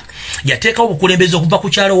Obuganda yateekawo obukulembeze okuva ku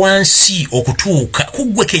kyalo wansi okutuuka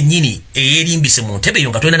kuggwe kennyini eyerimbise mu ntebe eyo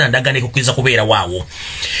nga tolina nandagana ekukkiriza kubeera waawo.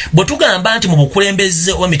 Bwe tugamba nti mu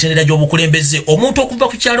bukulembeze oba mitendera gy'obukulembeze omuntu okuva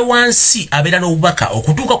ku kyalo wansi abeera n'obubaka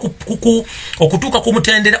okutuuka ku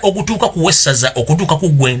mutendera ogutuuka ku wessaza okutuuka ku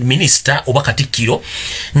gwe minisita oba katikkiro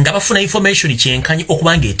nga bafuna information kyenkanyi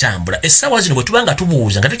okubanga etambula. Essaawa zino bwe tubanga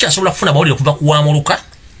tubuuza nga tukyasobola kufuna mawulire kuva ku Wamuluka,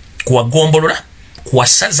 ku Wagombolola, ku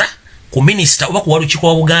Wasaza, ku minisita oba ku Walukiiko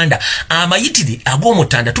wa Buganda, amayitire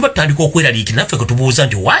ag'omutanda tuba tutandika okweraliikira naffe ke tubuuza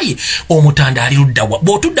nti waaye omutanda ali ludda wa.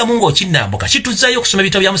 Bw'otuddamu ng'okinnambuka kituzzayo okusoma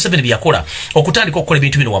ebitabo bya Museveni bye yakola okutandika okukola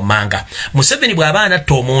ebintu bino wammanga. Museveni bw'aba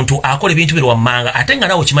anatta omuntu akola ebintu bino wammanga ate nga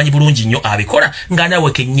naawe okimanyi bulungi nnyo abikola nga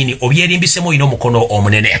naawe kennyini obyerimbisemu olina omukono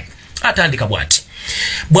omunene. Atandika bw'ati.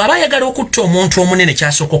 Bw'aba ayagala okutta omuntu omunene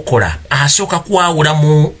kyasooka okukola asooka kwawula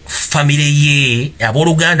mu famire ye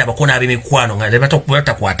abooluganda abakona ab'emikwano nga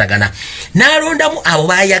batakwatagana n'alondamu abo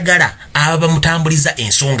baayagala aba bamutambuliza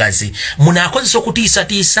ensonga ze munaakozesa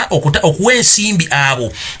okutiisatiisa okuwa ensimbi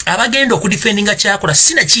abo abagenda okudifendinga kyakola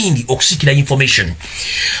sinakindi okusikira information.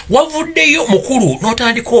 Wavuddeyo mukulu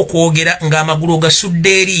n'otandika okwogera ng'amagulu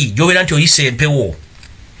gasudde eri gy'obeera nti oyise empewo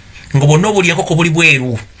nga bonna obuli enkoko buli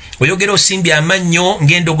bweru oyogera osimbi amannyo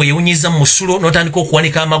ng'endogo yewunyiza mu musulo n'otandika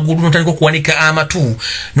okuwanika amagulu n'otandika okuwanika amatu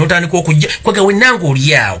n'otandika okujja kwega wennanga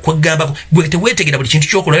oli awo kwegamba gwe teweetegera buli kintu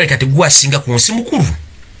ky'okola kati gwe asinga ku nsi mukulu.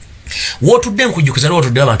 Wootudde nkujjukiza lwo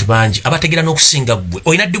otudde abantu bangi abategeera n'okusinga gwe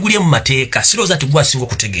olina diguli mu mateeka sirowooza ati gwe asinga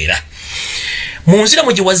okutegeera. Mu nzira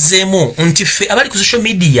mwe gye wazzeemu nti ffe abali ku social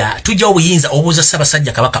media tujja obuyinza obuuza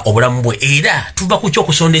Ssaabasajja Kabaka obulamu bwe era tuva ku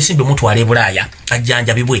ky'okusonda ensimbi omutwala e Bulaaya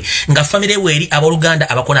ajjanjabibwe nga famire we eri abooluganda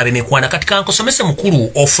abakona ab'emikwana. Kati kankosomese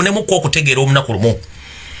mukulu ofunemuko okutegeera olunaku lumu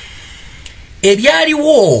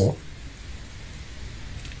ebyaliwo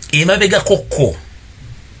emabega kokko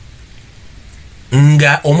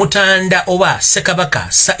nga omutanda oba Ssekabaka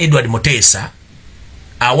Sir Edward Muteesa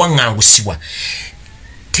awaŋŋangusibwa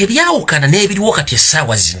tebyawukana n'ebiriwo kati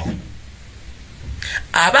essaawa zino.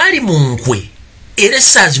 Abaali mu nkwe era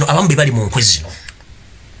essaawa zino abamu be bali mu nkwe zino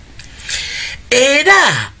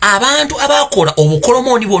era abantu abakola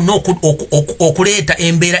obukolomooni bonna okuleeta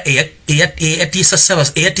embeera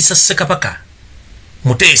eyatiisa Ssekabaka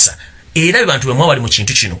Muteesa era abantu bemwe bali mu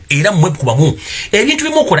kintu kino era mmwe kubamu ebintu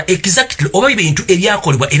bimu okola exactly oba ebintu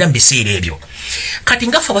ebyakolebwa era mu biseera ebyo. Kati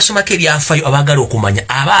ngaffe abasomako ebyafaayo abaagala okumanya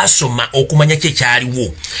abaasoma okumanya kye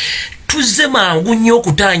kyaliwo tuzze mangu nnyo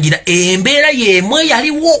okutangira embeera y'emwe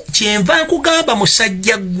yaliwo. Kyenva nkugamba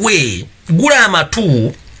musajja gwe gula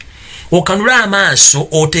amatu okanula amaaso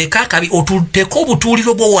oteeka akabi otuteeka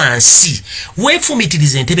obutuuliro bwo wansi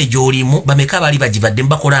weefumitiriza entebe gy'olimu bameka abaali bagibadde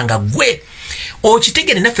mubakola nga gwe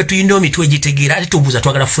okitegere naffe tuyina emitwe egitegeera ate tubuuza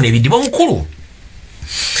twagala kufuna ebidiba mukulu.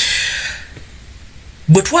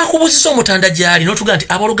 Bwe twakubuuzisa omutanda gy'ali n'otugaa nti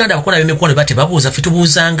abooluganda abakola ab'emikono bate babuuza ffe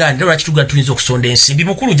tubuuzanga nti lwaki tugaa tuyinza okusonda ensimbi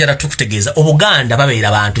mukulu njala tukutegeeza Obuganda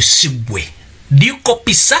babeera bantu si ggwe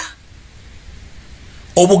dikopisa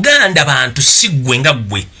Obuganda bantu si ggwe nga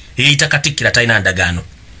ggwe eyita katikkira talina ndagaano.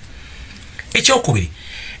 Ekyokubiri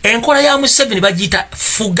enkola ya Museveni bagiyita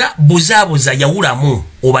fuga buzaabuza yawulamu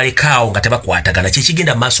obalekaawo nga tebakwatagana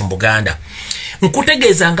kyekigenda mu maaso mu Buganda.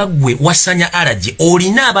 Nkutegeeza nga ggwe wasanya alaje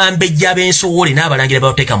olina abambejja ab'ensowole n'abalangira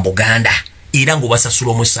babateeka mu Buganda era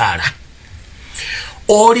ng'obasasula omusaala.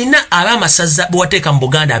 Olina ab'amasaza bewateeka mu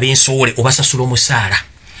Buganda ab'ensowole obasasula omusaala.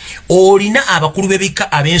 Olina abakulu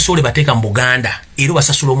b'ebika ab'ensowole bateeka mu Buganda era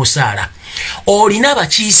obasasula omusaala. Olina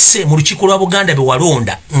abakiise mu lukiiko lwa Buganda be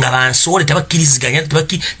walonda nga bansowole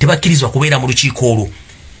tebakkirizibwa kubeera mu lukiiko olwo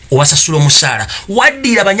obasasula omusaala.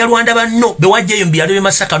 Waddira Banyarwanda banno be wajjayo mu byalo by'e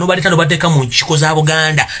Masaka n'obaleeta n'obateeka mu nkiiko za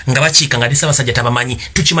Buganda nga bakiika nga Ssaabasajja tabamanyi.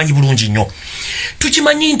 Tukimanyi bulungi nnyo.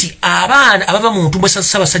 Tukimanyi nti abaana abava mu ntumbwe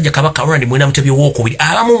Ssaabasajja Kabaka Ronald Mwenda Mutebi owookubiri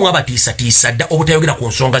abamu mu abatiisatiisa dda obutayogera ku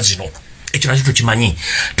nsonga zino. kino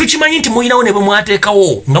tukimanyi nti muyinawo ne bwe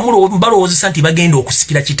mwateekawo nga balowozesa nti bagenda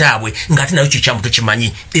okusikira kitaabwe ng'ate nayo kikyamu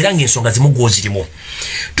tukimanyi era ng'ensonga zimu gw'ozirimu.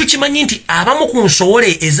 Tukimanyi nti abamu ku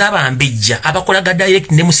nsowole ez'abambejja abakolaga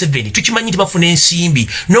direct ne Museveni tukimanyi nti bafuna ensimbi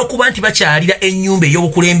n'okuba nti bakyalira ennyumba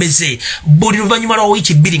ey'obukulembeze buli luvannyuma lwa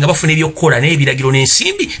wiiki 2 nga bafuna ebyokukola n'ebiragiro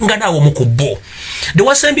n'ensimbi nga naawe omu ku bo.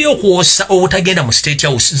 Dewasembyeyo okwosa obutagenda mu State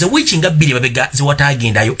House ze wiiki nga 2 babega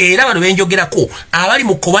zewatagendayo era bano benjogerako abali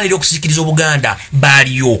mu kkobaane ery'okusikiriza Obuganda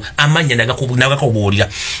baaliyo amannya nagakobuulira.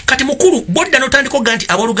 Kati mukulu bodda n'otandika ogga nti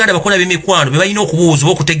abooluganda bakola b'emikwano be balina okubuuza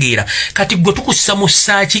oba okutegeera kati gwe tukussa mu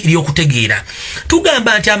ssaaki ery'okutegeera.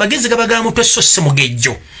 Tugamba nti amagezi gaba ga mutwe so si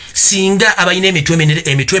mugejjo singa abalina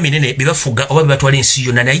emitwe eminene be bafuga oba be batwala ensi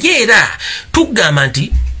yonna naye era tugamba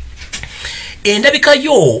nti endabika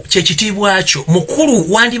yo kyekitiibwa kyo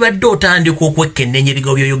mukulu wandibadde otandika okwekennenya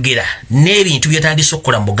ebigambo byoyogera n'ebintu byetandise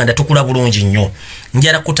okukola mu Buganda tukula bulungi nnyo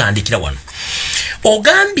njala kutandikira wano.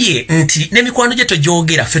 Ogambye nti n'emikwano gye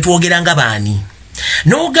togyogera ffe twogera nga baani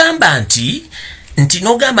n'ogamba nti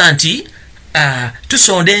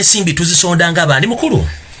tusonda ensimbi tuzisonda nga baani. Mukulu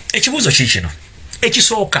ekibuuzo kikino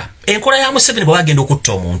ekisooka enkola ya Museveni bwe bagenda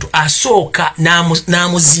okutta omuntu asooka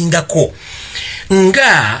n'amuzingako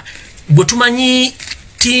nga bwe tumanyi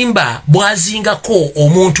timba bwazingako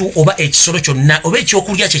omuntu oba ekisolo kyonna oba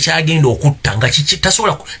ekyokulya kye kyagenda okutta nga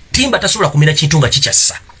timba tasobola kumira kintu nga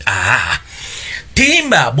kikyassa.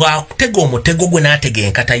 Timba bw'akutega omutego gwe n'atega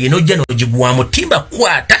enkata ye n'ojja n'ogigwamu timba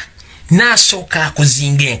kwata n'asooka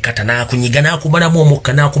akuzinga enkata n'akunyiga n'akumalamu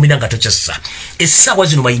omukka n'akumira nga tokyassa. Essaawa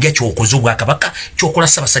zino mayiga ky'okoze obwa kabaka ky'okola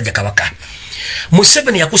Ssaabasajja Kabaka.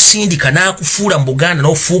 Museveni yakusindika n'akufuula mu Buganda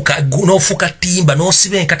n'ofuuka timba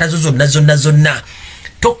n'osiba enkata zo zonna.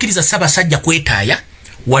 Tokkiriza Ssaabasajja kwetaaya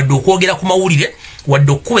wadde okwogera ku mawulire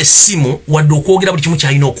wadde okukuba essimu wadde okwogera buli kimu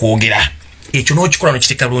ky'alina okwogera. Ekyo n'okikola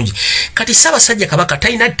n'okiteeka bulungi. Kati Ssaabasajja Kabaka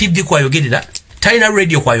talina TV kwayogerera, talina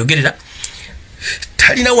radio kwayogerera,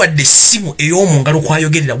 talina wadde essimu ey'omungalo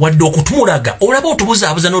kwayogerera wadde okutumulaga olaba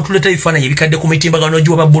otubuzaabuza n'otuleeta ebifaananyi ebikadde ku mitimbagano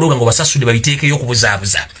n'ogiwa babbologa nga basasudde babiteekeyo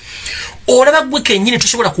okubuzaabuza. Olaba gwe kennyini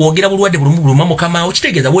tosobola kwogera bulwadde buluma mukamaawo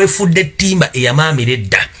kitegeeza weefudde timba eyamaamira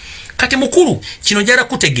edda. Kati mukulu kino njala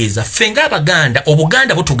kutegeeza ffe ng'Abaganda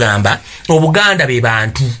Obuganda butugamba Obuganda be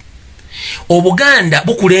bantu. Obuganda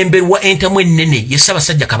bukulemberwa entamu ennene ye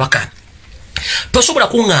Ssaabasajja Kabaka. Tosobola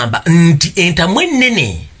kuŋŋamba nti entamu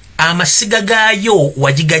ennene amasiga gaayo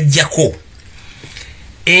wagigajjako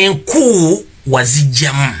enku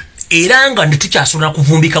wazijjamu era nga netukyasobola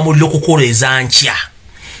kuvumbika muliro kukoleza nkya.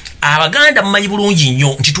 Abaganda mumanyi bulungi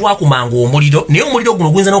nnyo nti twakumanga omuliro naye omuliro guno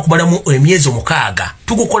guyinza n'okumalamu emyezi 6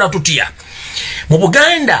 tugukola tutya. Mu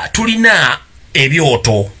Buganda tulina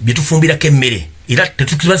ebyoto bye tufumbirako emmere era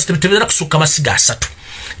tetubera kusukka amasiga 3.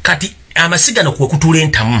 Kati amasiga no kutula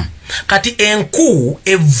entamu. Kati enku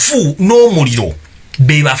evvu n'omuliro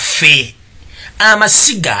be baffe.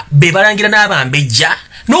 Amasiga be balangira n'abambejja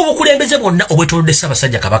n'obukulembeze bonna obwetolodde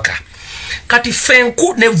Ssaabasajja Kabaka. Kati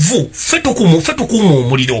fenku nevu fetukumu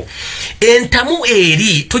omuliro. Entamu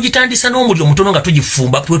eri tugitandisa n'omuliro mutono nga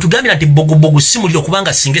tugifumba twe tugambira nti bogobogo si muliro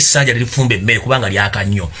kubanga singa essanja lifumba emmere kubanga lyaka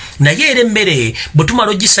nnyo. Naye era emmere bwe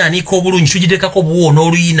tumala ogisaanika obulungi tugiteekako buwo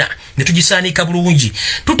n'oluyina ne tugisaanika bulungi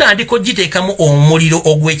tutandika ogiteekamu omuliro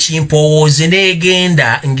ogw'ekimpowooze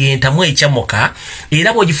n'egenda ng'entamu ekyamuka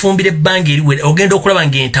era bw'ogifumbira ebbanga eriwera ogenda okulaba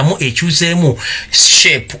ng'entamu ekyuseemu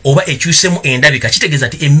shape oba ekyuseemu endabika kitegeeza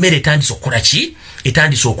nti emmere etandise okukola ki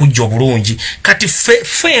etandise okujja obulungi. Kati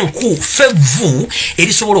fenku fevu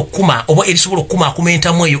erisobola okukuma oba erisobola okukumaakuma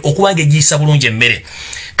entamu eyo okubanga egiyisa bulungi emmere.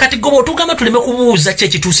 Kati goba otugamba tuleme kubuuza ki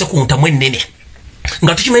ekituuse ku ntamu ennene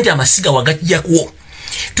nga tukimanyi nti amasiga wagajjakwo,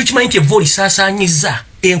 tukimanyi nti evvu lisaasaanyiza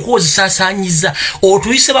enkuwo zisaasaanyiza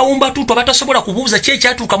otuyise bawumba tutu abatasobola kubuuza ki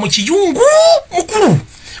ekyatuuka mu kiyungu mukulu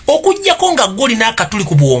okujjako nga goli n'akatuli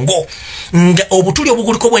ku bwongo nga obutuli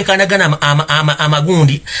obuguliko bwenkanagana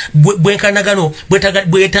amagundi bwenkanagano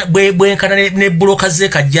bwenkana ne buloka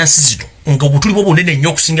z'ekajjansi zino nga obutuli bwo bunene nnyo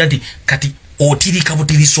okusinga nti kati otirika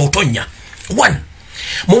butirisa otonya. 1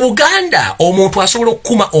 mu Buganda omuntu asobola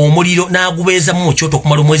okukuma omuliro n'agubeezamu mu kyoto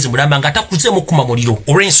okumala omwezi mulamba nga takuzeemu okukuma muliro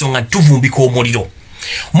olw'ensonga tuvumbika omuliro.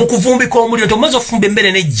 Mu kuvumbika omuliro tomaze ofumba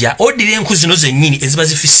emmere nejja odira enku zino zennyini eziba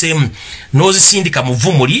zifisseemu n'ozisindika mu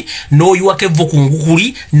vumuli n'oyiwako evvu ku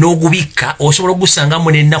ngukuli n'ogubikka osobola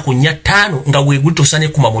okugusangamu n'ennaku 4 5 nga weeguli tosane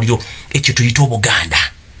kuma muliro. Ekyo tuyita Obuganda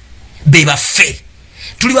be baffe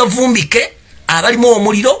tuli bavumbike abalimu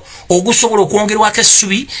omuliro ogusobola okwongerwako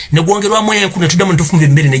essubi ne gwongerwamu enku ne tuddamu ne tufumba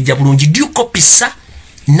emmere nejja bulungi. Dyukopisa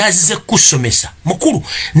nazze kusomesa mukulu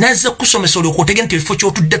nazze kusomesa olwo otegera nti ebifo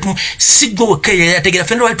kyotudde sigwe wekkeya yategera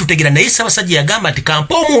fenna wali tutegera naye Ssaabasajja yagamba nti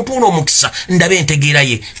kampa omuntu ono omukisa ndabe entegeera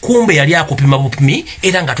ye kumbe yali akupima bupimi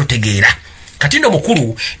era nga totegeera kati ndo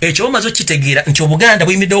mukulu ekyo bamaze okitegeera nti Obuganda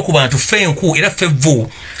buyimiddewo ku bantu ffe enku era ffe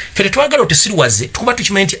vvu ffe tetwagala otesiriwaze tukuba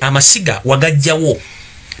tukimanyi nti amasiga wagajjawo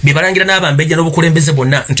bebalangira n'abambejja n'obukulembeze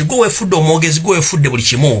bonna nti gwe weefudde omwogezi gwe weefudde buli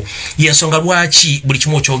kimu y'ensonga lwaki buli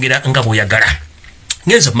kimu okyogera nga bw'oyagala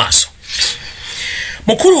ngenze maaso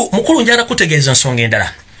mukulu njagala kutegeeza ensonga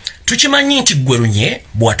endala tukimanyi nti gwe lunye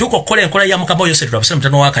bw'atuuka okukola enkola ya Mukama Yose tulabasana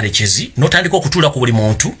mutano wa Kalekezi n'otandika okutuula ku buli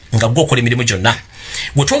muntu nga gwe okola emirimu gyonna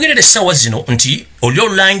bwe twogerera essaawa zino nti oli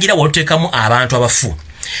olulangira waluteekamu abantu abafu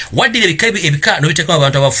waddira ebika n'obiteekamu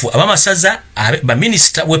abantu abafu abamasaza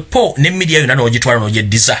baminisita wepo ne media yonna n'ogitwala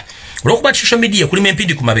n'ogyeddiza olwokuba nti social media kulimu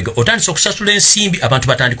empindi ku mabega otandisa okusasula ensimbi abantu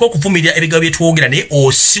batandika okuvumirira ebigabo bye twogera naye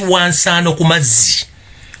osiwa nsaano ku mazzi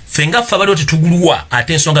ffe nga ffe abaliwo tetugulwa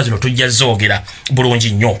ate ensonga zino tujja zoogera bulungi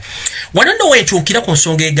nnyo wano nno weetuukira ku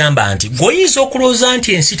nsonga egamba nti gweoyinza okulowooza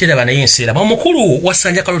nti ensi teraba naye enseera omukulu wa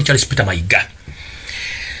Ssanja Kaloli Charles Peter Mayiga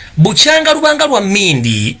bukyanga lubanga lwa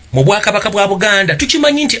Mmindi mu Bwakabaka bwa Buganda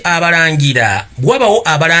tukimanyi nti abalangira bwabawo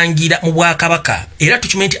abalangira mu Bwakabaka era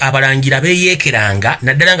tukimanyi nti abalangira beeyeekeranga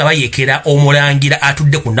naddala nga bayeekera omulangira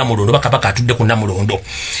atudde ku Nnamulondo bakabaka atudde ku Nnamulondo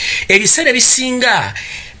ebiseera bisinga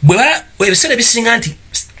nti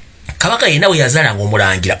kabaka yenna we yazaalanga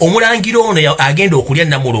omulangira ono agenda okulya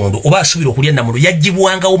Nnamulondo oba asuubira okulya Nnamulondo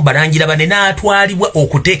yagibwangawo mu balangira bane n'atwalibwa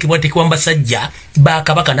okuteekebwateekebwa mu basajja ba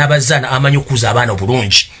kabaka n'abazaana amanyi okukuza abaana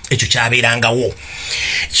obulungi ekyo kyabeerangawo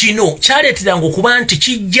kino kyaleeteranga okuba nti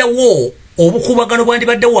kijjawo obukubagano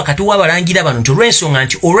bwandibaddewo wakati w'abalangira bano nti olw'ensonga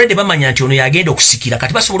nti already bamanya nti ono yagenda okusikira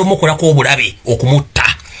kati basobola omukolako obulabe okumutta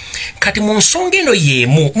kati mu nsonga eno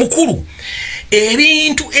yeemu mukulu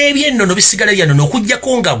ebintu ebyennono bisigala byannono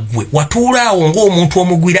okuggyako nga ggwe watuulaawo ng'omuntu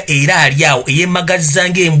omugwira era ali awo eyemagazza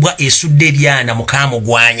ng'embwa esudde ebyana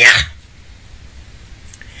mukaamugwanya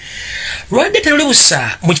lwadde teruli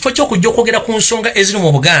busa mu kifo ky'okujja okwogera ku nsonga eziri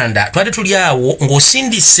mu Buganda twadde tuli awo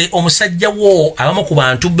ng'osindise omusajja wo abamu ku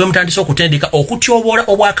bantu be mutandise okutendeka okutyoboola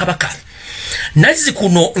Obwakabaka nazzi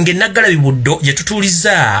kuno ng'enaggala bibuddo gye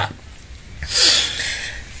tutuuliza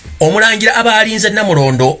omulangira abalinze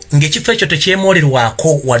Nnamulondo ng'ekifo ekyo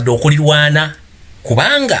tekyemwolerwako wadde okulirwana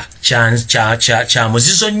kubanga kya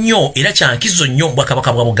muzizo nnyo era kya nkizo nnyo mu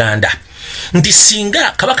Bwakabaka bwa Buganda nti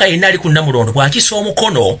singa kabaka yenna ali ku Nnamulondo bw'akisa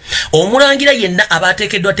omukono omulangira yenna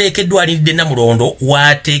abateekeddwa alindidde Nnamulondo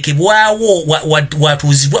wateekebwawo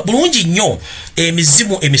watuuzibwa bulungi nnyo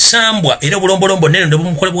emizimu emisambwa era obulombolombo nene ne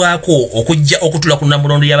bumukolebwako okujja okutula ku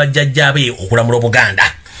Nnamulondo y'abajjajjaabe okulamula Obuganda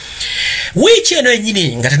wiiki eno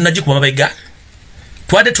yennyini nga tetunagikuba mabega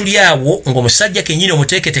twadde tuli awo ng'omusajja kennyini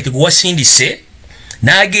omuteeketeke gwe wasindise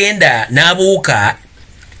n'agenda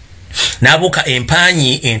n'abuuka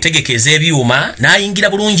empanyi entegeke ez'ebyuma n'ayingira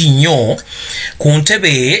bulungi nnyo ku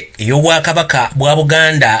ntebe ey'Obwakabaka bwa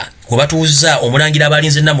Buganda kwe batuuza omulangira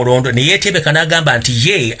abalinze Nnamulondo ne yeetebeka n'agamba nti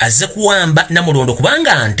ye azze kuwamba Nnamulondo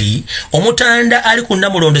kubanga nti omutanda ali ku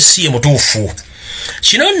Nnamulondo si ye mutuufu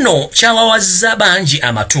kino nno kyawawazza bangi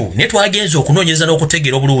amatu ne twagenza okunoonyereza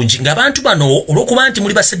n'okutegeera obulungi ng'abantu bano olw'okuba nti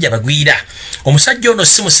muli basajja bagwira omusajja ono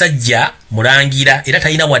si musajja mulangira era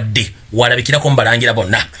talina wadde walabikirako mu balangira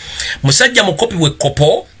bonna musajja mukopi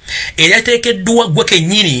w'ekkopo era yateekeddwa gwe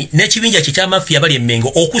kennyini n'ekibinja kye ky'amafiya bali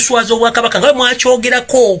emmengo okuswaza Obwakabaka nga bwe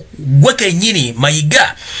mwakyogerako gwe kennyini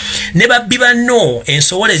Mayiga ne babbi banno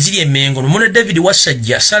ensowole eziri emmengo Mune David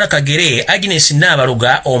Wasajja Sara Kagere Agnes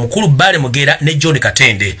Naabaluga omukulu Bale Mugera ne John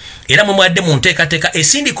Katende era mwe mwadde mu nteekateeka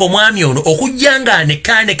esindika omwami ono okujja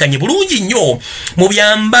ng'anekaanekanye bulungi nnyo mu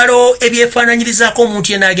byambalo ebyefaananyirizaako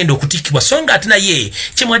omuntu yenna agenda okutikkibwa so nga ate naye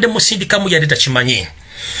kye mwadde musindikamu yadde takimanyi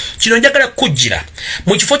kino njagala kukujjira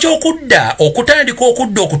mu kifo ky'okudda okutandika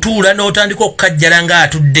okutuula n'otandika okukajjala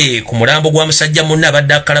ng'atudde ku mulambo gwa musajja munne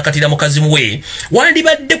abadde akalakatira mukazi we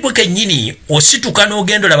wandibadde gwe kennyini osituka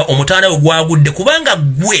n'ogenda olaba omutaana we gwagudde kubanga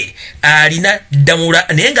gwe alina ddamula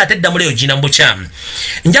naye ng'ate ddamula eyo gina mu bukyamu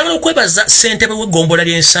njagala okwebaza ssentebe w'eggombolola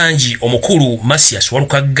ly'ensangi omukulu Masias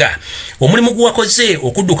Walukagga omulimu gwe wakoze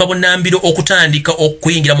okudduka bunnambiro okutandika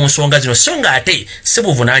okuyingira mu nsonga zino so ng'ate si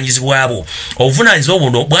buvunaanyizibwabo obuvunaanyizibwa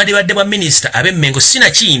buno bwandibadde bwa minisita ab'emmengo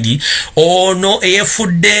sinakindi ono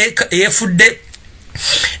eyefudde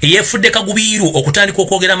yefudde kagubiru okutandika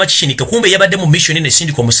okwogera amakishinike kumbe yabadde mu mission ne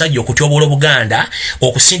sindiko omusajja okutyobola Buganda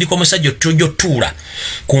okusindika omusajja tujo tula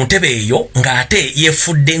ku ntebe eyo ng'ate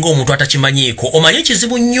yefudde ng'omuntu atakimanyiiko omanye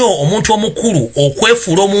ekizibu nnyo omuntu omukulu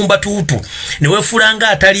okwefuula omumbatuutu ne weefuula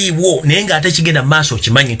ng'ataliibwo naye ng'ate kigenda mu maaso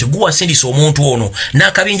okimanyi nti gwe wasindisa omuntu ono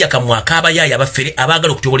n'akabinja kammwe ak'abayaaya abafere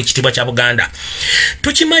abaagala okutyobola ekitiibwa kya Buganda.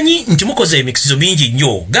 Tukimanyi nti mukoze emikizo mingi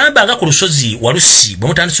nnyo gamba nga ku lusozi Walusi bwe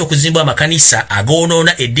mutandise okuzimba amakanisa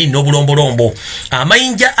agoonoona eddiini n'obulombolombo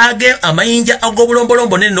amayinja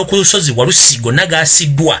ag'obulombolombo nene n'oku lusozi Walusi gonna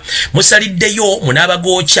gaasiddwa musaliddeyo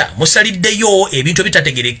munaabagookya musaliddeyo ebintu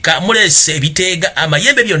ebitategereka muleese ebiteega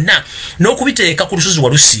amayembe byonna n'okubiteeka ku lusozi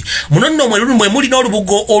Walusi muno nno mwe muli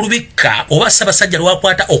n'olubugo olubikka oba Ssaabasajja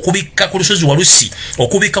lwakwata okubikka ku lusozi Walusi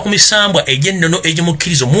okubikka ku misambwa egy'ennono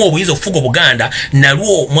egimukkirizo mu obuyinza okufuga Buganda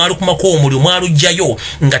nalwo mwalukumako omuliro mwalugjayo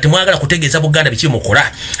nga temwagala kutegeeza Buganda biki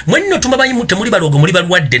mukola mwenno tumabanyi temuli balogo muli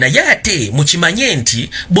balwadde naye ate mukimanye nti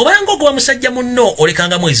bw'obanga ogoba musajja munno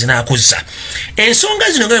olekanga mwezi n'akuzza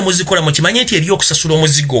ensonga zino nga bwe muzikola mukimanye nti eri okusasula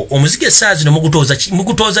omuzigo essaawa zino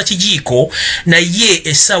mugutooza kijiiko naye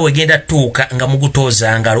essaawa egenda tuuka nga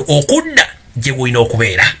mugutooza ngalo okudda gye bulina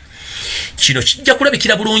okubeera. Kino kijja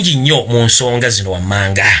kulabikira bulungi nnyo mu nsonga zino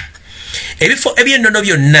wammanga. Ebifo eby'ennono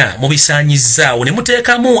byonna mubisaanyizzaawo ne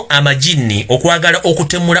muteekamu amajini okwagala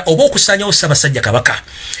okutemula oba okusaanyawo Ssaabasajja Kabaka.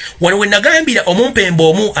 Wano we nagambira omumpembe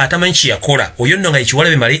omu atamanyi kye yakola oyo nno nga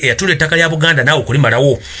Ekiwalabe Male eyatula ettaka lya Buganda naawe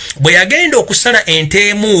okulimalawo bwe yagenda okusala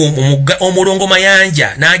enteemu mu mugga omulongo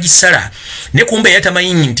Mayanja n'agisala ne kumbe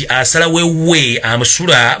yatamanyi nti asala wewe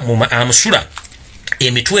amusula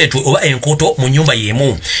emitwetwe oba enkoto mu nyumba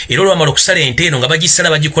yemu era olwamala okusala ente eno nga bagisala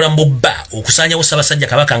bagikola mbubba okusaanyawo Ssaabasajja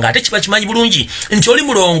Kabaka ng'ate kiba kimanyi bulungi nti oli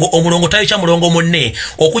mulongo omulongo tayo kya mulongo munne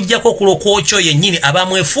okuggyako okulokookyo yennyini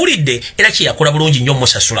abamwefuulidde era kye yakola bulungi nnyo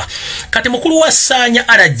musasula. Kati mukulu wa Ssaanya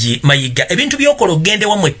Alagi Mayiga ebintu by'okola ogende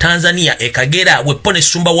wamwe Tanzania Kagera Bweppo ne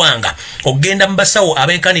Sumbawanga ogenda mu basawo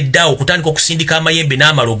abenkaniddeawo okutandika okusindika amayembe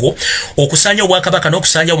n'amalogo okusaanya Obwakabaka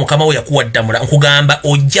n'okusaanyawo mukama we yakuwa Ddamula nkugamba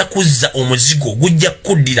ojja kuzza omuzigo gujja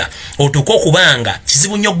kuddira otuuka okubanga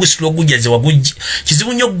kizibu nnyo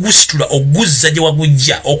gusitula oguzza gye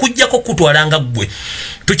wagujja okujjako kutwalanga ggwe.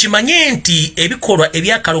 Tukimanye nti ebikolwa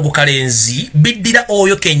ebyakalogo kalenzi biddira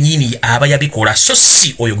oyo kennyini aba yabikola so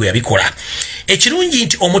si oyo gwe yabikola. Ekirungi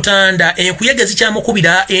nti omutanda enkuyege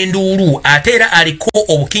zikyamukubira enduulu ate era aliko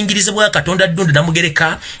obukingirize bwa Katonda Ddunda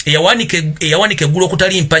Namugereka eyawanika eggulu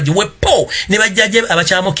okutali mpagi Weppo ne bajjaje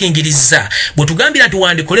abakyamukingiriza bwe tugambira nti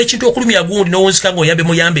wandikola ekintu okulumya gundi n'owunzika ng'oyambe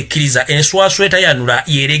muyambe ekkiriza enswaswa yanula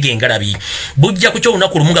yeerega engalabi bujja ku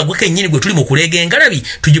ky'olunaku lumu nga gwe kennyini gwe tuli mu kuleega engalabi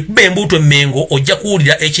tugikuba embuuto emmengo ojja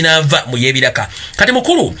kuwulira ekinaava mu yeebiraka. Kati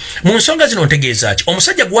mukulu mu nsonga zino ntegeeza ki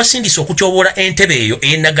omusajja gwe wasindisa okutyobola entebe eyo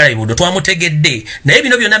ey'Ennagalabi Buddo twamutegedde naye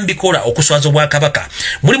bino byonna mbikola okuswaza Obwakabaka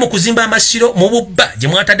muli mu kuzimba amasiro mu bubba gye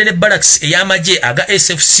mwatadde ne barracks ey'amagye aga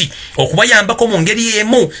SFC okubayambako mu ngeri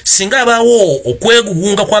emu singa abaawo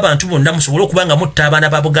okwegugunga kw'abantu bonna musobole okubanga mutta abaana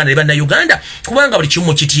ba Buganda ne Bannayuganda kubanga buli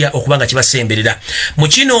kimu kitya okubanga kibasemberera. Mu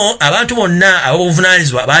kino abantu bonna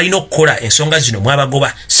ababuvunaanyizibwa balina okukola ensonga zino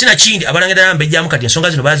mwabagoba sinakindi abalangira nambejjamu kati ensonga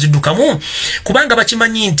zino baziddukamu kubanga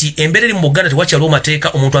bakimanyi nti embeera eri mu Buganda tewakyaliwo mateeka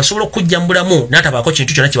omuntu asobola okujja mu bulamu n'atabaako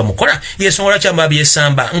kintu kyonna kibamukola yeesongola kyamba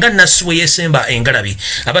byesamba nga Nnassi bwe yeesemba engalabi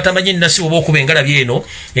abatamanyi Nnassi bwe okuba engalabi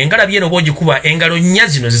eno bw'ogikuba engalo nnya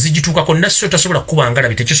zino zizigituukako Nnassi tasobola kukuba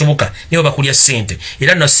ngalabi tekisoboka nibo bakulya ssente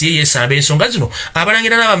era Nnassi ye yeesamba ensonga zino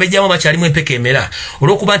abalangira n'abambejjamu bakyalimu empeka emera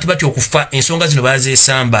olw'okuba nti batya okufa ensonga zino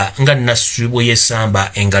bazeesamba nga Nnassi bwe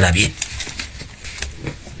yeesamba engalabi.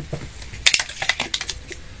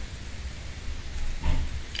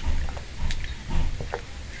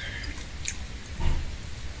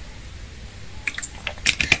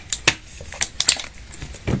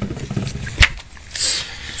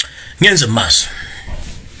 Ngenze maaso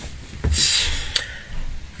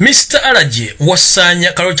Mr. Alagi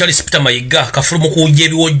Wassanya Kalo Charles Peter Mayiga kafulumu kuwujja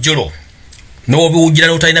ebiwojjolo n'obiwujjira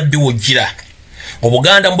n'otalina biwujjira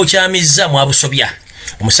Obuganda mbukyamizza mwabusobya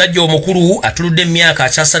omusajja omukulu atuludde emyaka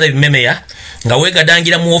akyasala ebimemeya nga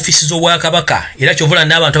weegadangira mu ofiisi z'Obwakabaka era kyovula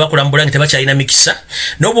n'abantu abakulambula nti tebakyalina mikisa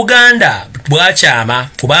n'Obuganda bwakyama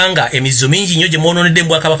kubanga emizizo mingi nnyo gye mwonoonedde mu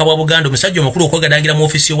Bwakabaka bwa Buganda omusajja omukulu okwegadangira mu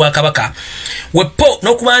ofiisi y'Obwakabaka Weppo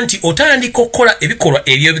n'okuba nti otandika okukola ebikolwa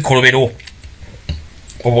eby'ebikolobero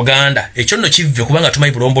Obuganda ekyo nno kivve kubanga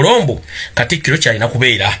tumanyi bulombolombo Katikkiro kyalina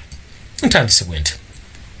kubeera ntandise bwente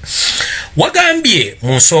wagambye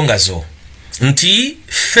mu nsonga zo nti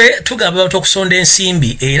ffe tugamba abantu okusonda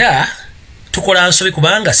ensimbi era tukola nsobi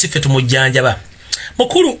kubanga si ffe tumujjanjaba.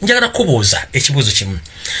 Mukulu njagala kubuuza ekibuuzo kimu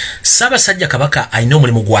Ssaabasajja Kabaka alina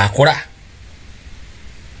omulimu gwakola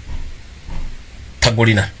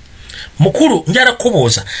tagulina. Mukulu njala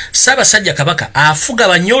kubuuza Ssaabasajja Kabaka afuga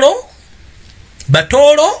Banyolo,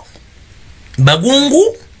 Batoolo,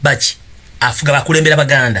 Bagungu, baki afuga bakulembera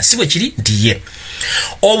Baganda si bwe kiri nti ye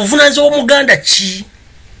obuvunaanyizibwa bw'Omuganda ki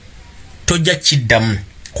tojja kiddamu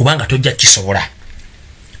kubanga tojja kisobola.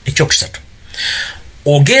 Ekyokusatu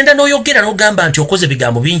ogenda n'oyogera n'ogamba nti okoze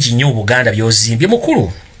bigambo bingi nnyo mu Buganda by'ozimbye.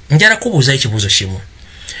 Mukulu njala kubuuza ekibuuzo kimu,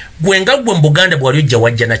 gwe nga gwe mu Buganda bw'ali ojja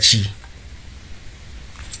wajja naki?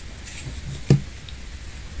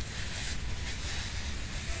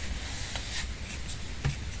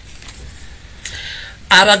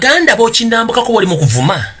 Abaganda b'okinambukako bali mu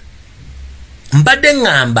kuvuma. Mbadde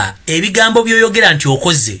ngamba ebigambo by'oyogera nti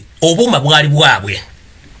okoze obuuma bwali bwabwe.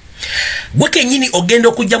 Gwe kennyini ogenda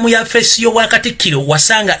okujja mu yafeesi y'obwakatikkiro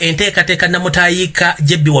wasanga enteekateeka namutayiika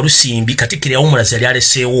Jebbi Walusimbi Katikkiro yawumulaza yali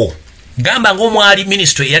aleseewo. Gamba ng'omwali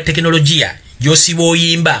minisitule eya tekinologiya gy'osiba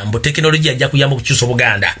oyimba mbu tekinologiya ajja kuyamba okukyusa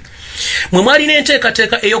Obuganda. Mwe mwali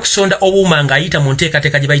n'enteekateeka ey'okusonda obuuma ng'ayita mu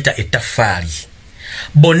nteekateeka gye bayita ettaffaali.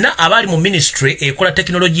 Bonna abali mu ministry ekola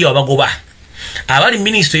tekinologiya wabagoba. Abali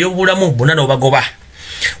ministry y'obulamu bonna n'obagoba.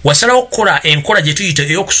 Wasalawo okukola enkola gye tuyita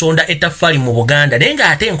ey'okusonda ettaffaali mu Buganda naye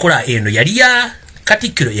ng'ate enkola eno yali ya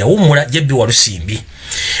Katikkiro yawummula Jebbi Walusimbi.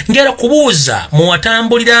 Ngera kubuuza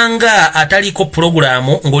muwatambuliranga ataliko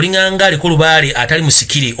pulogulaamu ng'olinganga aliko lubaale atali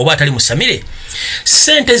musikiri oba atali musamire.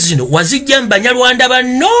 Ssente zino wazijja mu Banyarwanda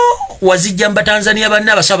banno wazijja mu Batanzania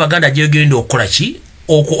banno abasaba Baganda gyegenda okukola ki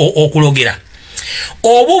okulogera.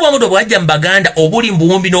 Obuuma muno bwajja mu Baganda obuli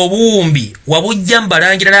mbuwumbi n'obuwumbi wabujja mu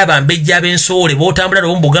Balangira n'Abambejja ab'Ensoole b'otambula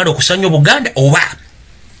nabo mu Buganda okusanya Obuganda oba.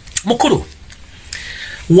 Mukulu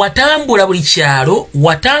watambula buli kyalo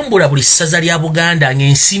watambula buli ssaza lya Buganda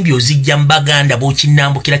ng'ensimbi ozijja mu Baganda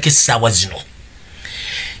bw'okinnambukirako essaawa zino.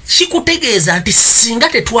 Kikutegeeza nti singa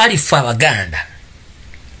tetwalifa Abaganda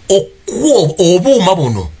okuwa obuuma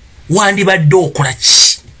buno wandibadde okola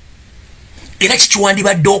ki? Era kiki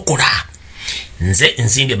wandibadde okola? Nze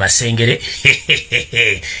nzimbye Masengere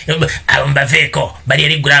abambaveeko bali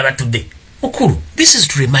eriggula abatudde. Mukulu, this is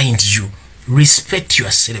to remind you, respect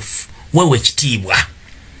yourself. Wewe ekitiibwa.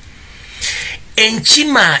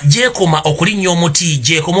 Enkima gyekoma okulinnya omuti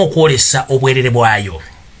gyekoma okwolesa obwerere bwayo.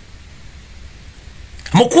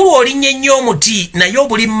 Mukulu olinnye nnyo omuti naye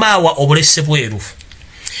obuli maawa obulese bweru.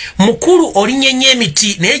 Mukulu olinnye nnyo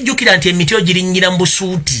emiti naye jjukira nti emiti ogirinnyira mu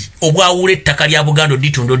busuuti obwawula ettaka lya Buganda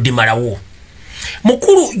oditunda oddimalawo.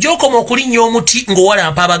 Mukulu gyokoma okulinnya omuti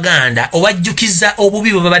ng'owalampa Abaganda obajjukiza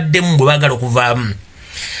obubi bwe babaddemu bwe baagala okuvaamu.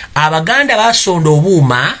 Abaganda baasonda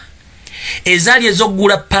obuuma ezaali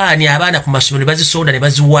ezoggula paani abaana ku masomero ne bazisonda ne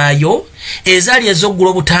baziwaayo, ezaali ezoggula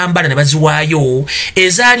obutambala ne baziwaayo,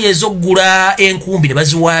 ezaali ezoggula enkumbi ne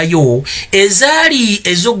baziwaayo, ezaali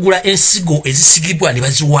ezoggula ensigo ezisigibwa ne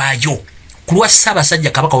baziwaayo. Ku lwa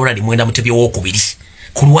Ssaabasajja Kabaka Ronald Mwenda Mutebi owookubiri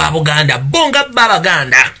ku lwa Buganda bonga bba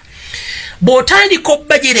Abaganda. Bw'otandika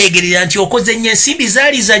obba gyereegerera nti okoze nnyo ensimbi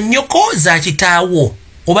zaali za nnyoko za kitaawo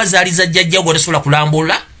oba zaali za jjajja gwe tasobola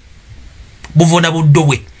kulambula buvuna buddo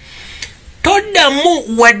bwe. Toddamu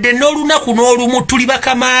wadde n'olunaku n'olumu tuli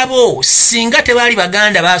bakamaabo singa tebaali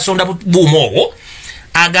Baganda baasonda buuma obwo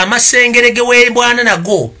aga Masengere ge weebwana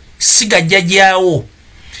nago si gajjajjaawo.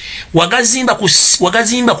 Wagazimba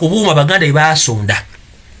ku buuma Baganda bye baasonda.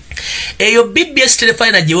 Eyo BBS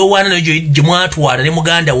telefina gye weewaana nayo gye mwatwala ne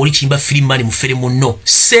Muganda oli kimba firimani mu fere munno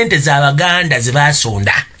ssente z'Abaganda ze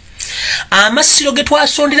baasonda. Amasiro ge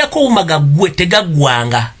twasonderako obuuma gaggwe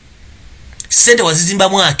tegaggwanga. Ssente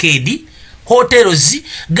wazizimbamu akeedi hotelozi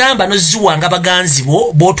gamba noziwanga baganzi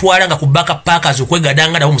bo botwalanga ku backpackers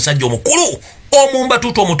okwegadanga nabo musajja omukulu omumba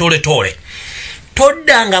tuto omutole.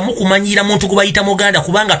 Toddanga mukumanyira muntu kubayita Muganda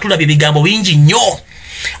kubanga tulabye bigambo bingi nnyo.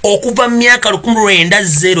 Okuva mu myaka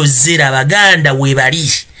 1900 Abaganda we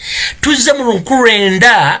bali. Tuzze mu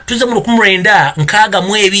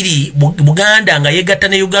 1962 Buganda nga yegatta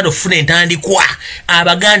ne Uganda ofuna entandikwa.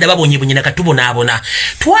 Abaganda babonyebonye na katubonaabona.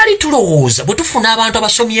 Twali tulowooza bwe tufuna abantu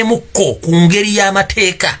abasomyemukko ku ngeri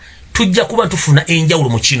y'amateeka tujja kuba tufuna enjawulo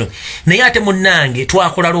mu kino. Naye ate munnange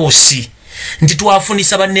twakola loosi. Nti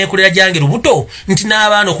twafunisa banneekolera gyange lubuto nti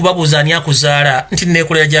n'abaana okubabuuza ani akuzaala nti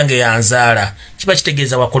neekolera gyange yanzaala. Kiba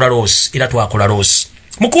kitegeeza wakola loosi era twakola loosi.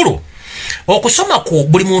 Mukulu okusoma ku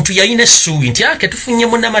buli muntu yalina essuubi nti ake tufunye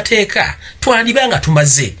munnamateeka twandibanga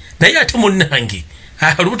tumaze naye ate munnange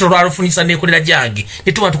lubuto lwalufunisa neekolera gyange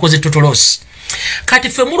ne tuba tukoze totolosi. Kati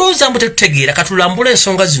ffe mulowooza mbu tetutegeera katulambula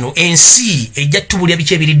ensonga zino ensi ejja tubulya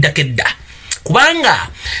biki ebiriddako edda. kubanga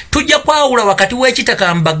tujja kwawula wakati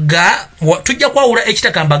w'ekitakambagga tujja kwawula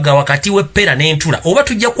ekitakambagga wakati w'eppera n'entula oba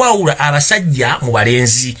tujja kwawula abasajja mu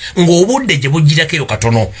balenzi ng'obudde gye bugirako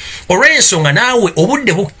katono olw'ensonga naawe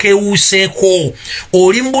obudde bukewuuseeko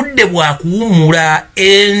oli mu budde bwa kuwummula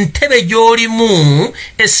entebe gy'olimu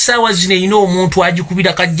essaawa zino erina omuntu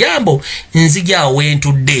agikubira kajjambo nzijaawo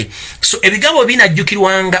wentudde so ebigambo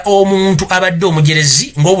binajjukirwanga omuntu abadde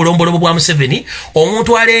omujerezi ng'obulombolobo bwa Museveni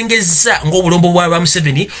omuntu alengezza ng'obulombo bwa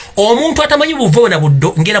Museveni omuntu atamanyi buvo na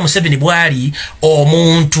buddo ngera Museveni bwali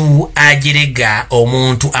omuntu ajerega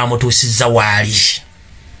omuntu amutuusizza waali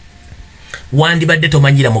wandibadde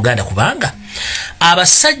tomanyira muganda kubanga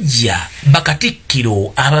abasajja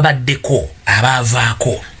bakatikkiro ababaddeko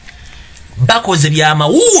abaavaako bakoze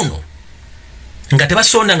byamawuuno nga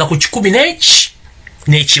tebasondanga ku 10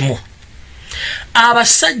 n'ekimu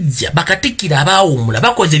abasajja bakatikkiro abaawummula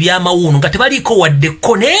bakoze byamawuuno nga tebaliiko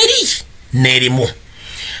waddeko n'erimu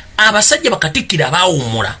abasajja bakatikkiro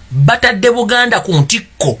abaawummula batadde Buganda ku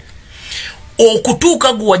ntikko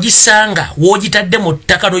okutuuka gwe wagisanga w'ogitadde mu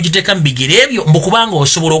ttaka n'ogiteeka mu bigere ebyo mbukubanga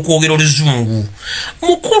osobola okwogera oluzungu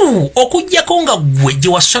mukulu okuggyako nga gwe gye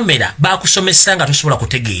wasomera baakusomesa nga tosobola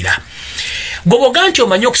kutegeera gwoboga nti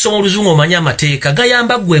omanyi okusoma oluzungu omanyi amateeka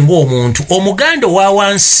gayamba gwe ng'omuntu omuganda owa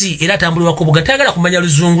wansi era atambulirwako buga tayagala kumanya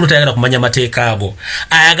luzungu tayagala kumanya amateeka ago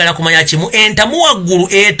ayagala kumanya kimu entamu waggulu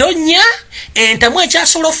etonnya entamu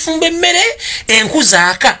ekyasobola okufumba emmere enku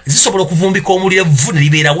zaaka zisobola okuvumbika omuliro evvu ne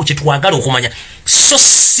libeerawo kye twagala okumanya so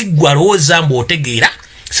si gwe alowooza mbu otegeera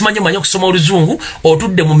simanyi omanyi okusoma oluzungu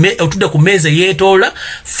otudde ku meeza yeetoola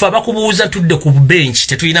ffe abakubuuza tudde ku benchi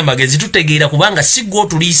tetulina magezi tutegeera kubanga si gwe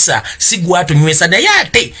otuliisa si gwe atunywesa naye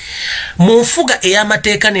ate mu nfuga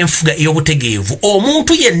ey'amateeka n'enfuga ey'obutegeevu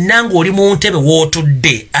omuntu yenna ng'oli mu ntebe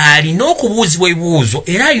w'otudde alina okubuuzibwa ebibuuzo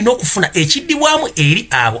era alina okufuna ekiddibwamu eri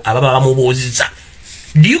abo ababa bamubuuziza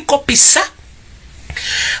diyukopisa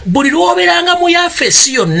buli lw'obeeranga mu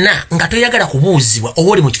yafeesi yonna nga toyagala kubuuzibwa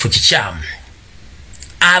oba oli mu kifo kikyamu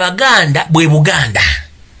abaganda bwe Buganda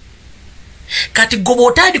kati gobo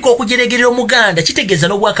otandika okujeregerera omuganda kitegeeza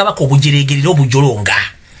n'obwakabaka obujeregerera obujolonga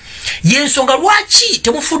yensonga lwaki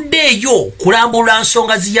temufuddeeyo kulambulula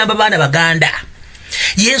nsonga ziyamba baana baganda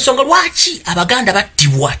yensonga lwaki abaganda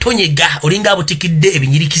battibwa tonyega olinga abutikidde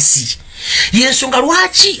ebinyirikisi yensonga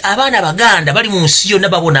lwaki abaana abaganda bali mu nsi yonna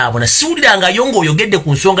babonaabona siwulirangayo ng'oyogedde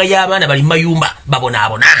ku nsonga y'abaana bali mu mayumba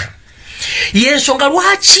babonaabona yensonga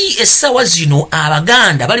lwaki essaawa zino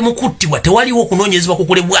abaganda bali mu kuttibwa tewaliwo okunoonyerezebwa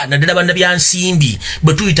kukolebwa naddala banda bya nsimbi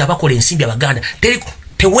bwe tuyita abakola ensimbi abaganda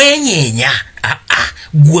tewenyeenya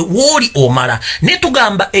gwe wooli omala naye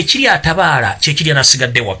tugamba ekiri atabaala kyekiri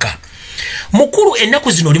anasigadde waka mukulu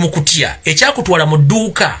ennaku zino oli mu kutya ekyakutwala mu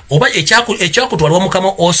dduuka oba ekyakutwalwa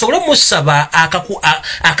mukama osobole omusaba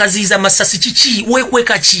akaziiza masasi kiki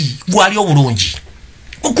weekweka ki gwali obulungi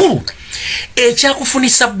mukulu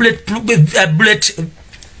ekyakufunisa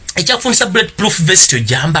bulletproof vest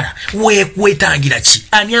ojambala weetangira ki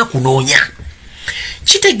ani akunoonya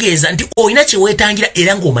kitegeeza nti olina kyeweetangira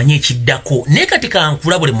era ng'omanye ekiddako naye kati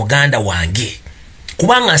kankula buli muganda wange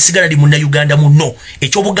kubanga nsigala ndi munnayuganda munno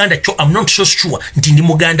ekyobuganda kyo I'm not so sure nti ndi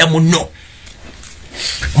muganda munno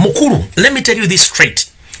mukulu let me tell you this straight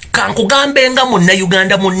kankugambe nga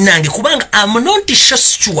munnayuganda munnange kubanga I'm not so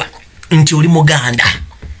sure nti oli muganda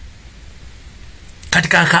kati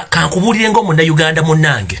kankubulire ngo munnayuganda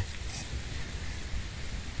munnange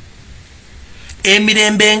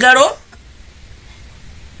emirembe engalo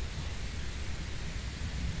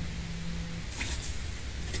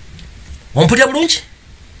ompulya bulungi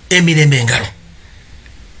emirembe engalo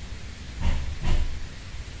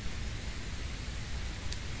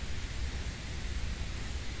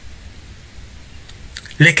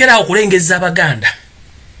lekera okulengeza abaganda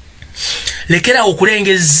lekera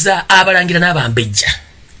okulengeza abalangira n'abambejja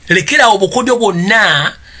lekera obukodyo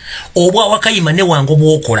bwonna obwa wakayima ne wango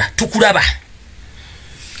bwokola tukulaba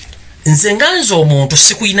nze nganza omuntu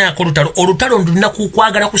sikuyinaako olutalo ndulina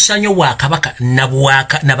kukwagala kusanyo bwa kabaka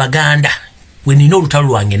na baganda we nina olutalo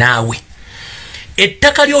lwange naawe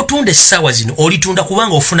ettaka ly'otunda essaawa zino olitunda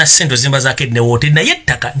kubanga ofuna ssente ozimba zaako ennewooteeri naye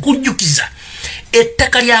ettaka nkujjukiza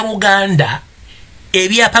ettaka lya Buganda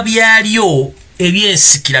ebyapa byalyo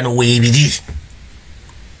ebyensikirano weebiri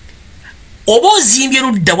oba ozimbye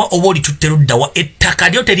luddawa oba olitutte luddawa ettaka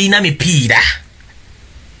lyo terina mipiira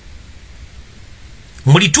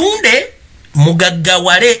mulitunde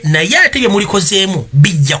mugaggawale naye ate bye mulikozeemu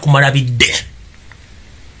bijja kumala bidde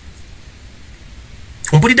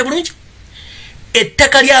mpulidde bulungi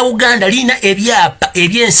ettaka lya Buganda lina ebyapa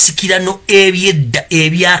ebyensikirano ebyedda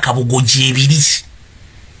ebyakabugoji ebiri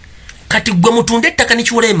kati gwe mutunda ettaka ne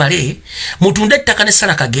Kiwula Emale mutunda ettaka ne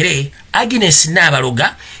Sala Kagere Agnes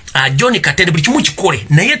Nabaloga John Katende buli kimu kikole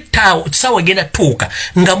naye sawa egenda tuuka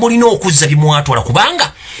nga mulina okuzza bimwatwala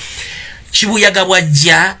kubanga Kibuyaga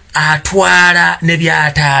bwajja atwala ne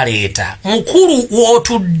byataleeta mukulu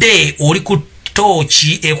wotudde oli ku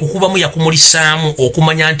tochi ekukubamu yakumulisaamu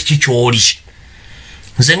okumanya nti kikyoli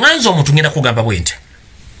nze nganza omuntu ngenda kugamba bwente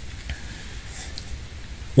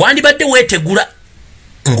wandibadde weetegula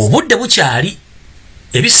ng'obudde bukyali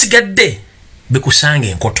ebisigadde bikusanga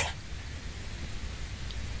enkoto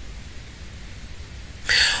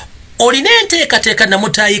olina enteekateeka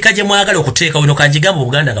namutaayika gye mwagala okuteeka wino kanjigamba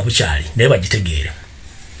Obuganda nga bukyali naye bagitegeere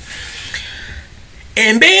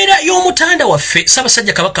embeera y'omutanda waffe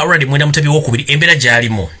Ssaabasajja Kabaka already mwenda Mutebi w'okubiri embeera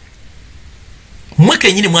gy'alimu mwe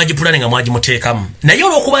kennyini mwagipulane nga mwagimuteekamu naye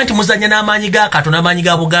olw'okuba nti muzannya n'amaanyi ga Katonda n'amaanyi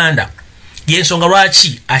ga Buganda y'ensonga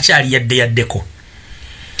lwaki akyali yaddeko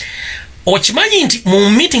okimanyi nti mu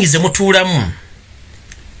meeting ze mutuulamu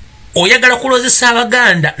oyagala kulozesa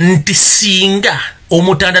Abaganda nti singa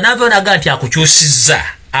omutanda n'avaayo n'aga nti akukyusizza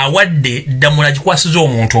awadde ddamula gikwasiza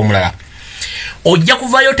omuntu omulala ojja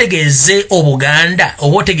kuvaayo otegeeze Obuganda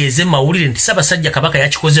oba otegeeze Mawulire nti Ssaabasajja Kabaka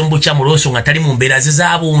yakikoze mu bukyamu olw'ensonga nga tali mu mbeera ze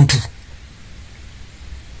z'abuntu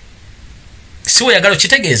si oyagala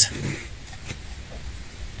okitegeeza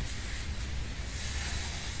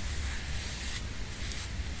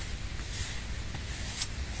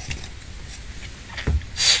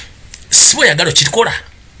si oyagala okikola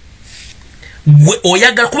gwe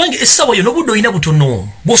oyagala kubanga essaawa yo n'obudde olina butono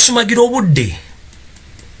bw'osumagira obudde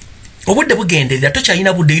bugenderera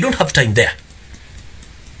tokyalina budde you don't have time there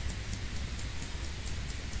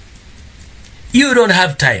you don't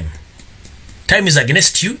have time is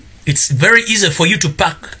against you it's very easy for you to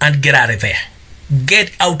pack and get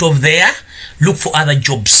out of there look for other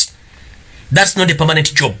jobs that's not a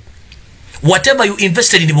permanent job whatever you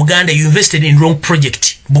invested in Buganda you invested in wrong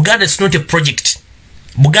project Buganda is not a project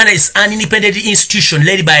Buganda is an independent institution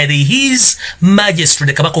led by His Majesty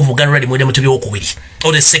the Kabaka of Buganda ready mwenda Mutebi w'okubiri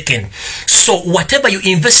or the second so whatever you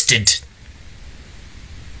invested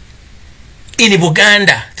in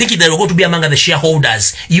Buganda thinking that you're going to be among the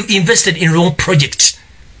shareholders you invested in wrong project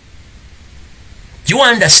you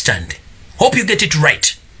understand hope you get it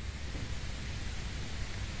right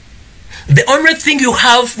the only thing you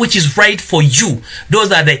have which is right for you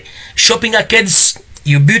those are the shopping arcades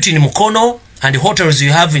you built in Mukono and the hotels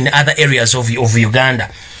you have in other areas of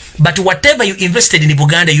Uganda. But whatever you invested in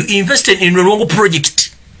Buganda, you invested in the wrong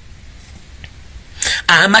project.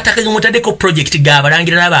 Amataka mutadeko project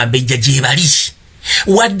gabarangira n'abambejja gye bali.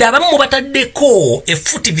 Wadde abamu bataddeko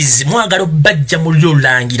effutivizi mwagala bajja mu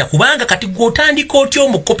lulangira kubanga kati gw'otandika otya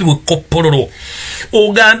omukopi w'ekkoppololo.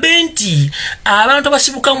 Ogambe nti abantu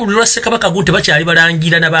abasibuka mu lulwa Ssekabaka gunte bakyali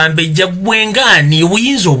balangira n'abambejja gwengaani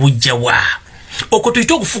obuyinza obujja wa. Oko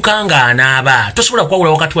tuyita okufuka nga anaaba tosobola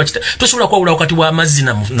kwawula wakati wa mazzi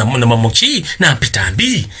na mamuki na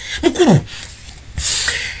mpitambi mukulu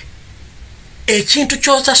ekintu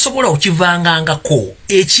kyotasobola okivangangako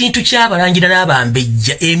ekintu ky'abalangira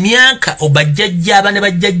n'abambejja emyaka obajjajja ne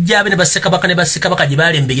bajjajja ne Bassekabaka ne Bassekabaka gye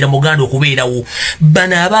balembera mu Uganda okubeerawo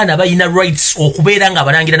bana abaana balina rights okubeera nga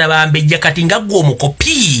abalangira n'abambejja kati nga gwe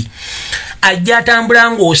omukopi ajja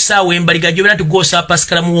atambula ng'osaawa embaliga gy'obeera nti gw'osaawa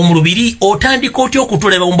Pascal mu lubiri otandika otya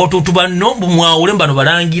okutuleba mbotutu banno mwawule bano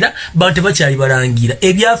balangira bantu tebakyali balangira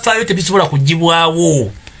ebyafaayo tebisobola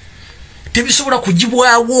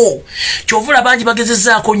kugibwawo kyovula bangi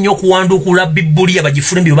bagezezzaako nnyo okuwanduukula Bibuliya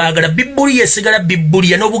bagifune byo baagala Bibuliya esigala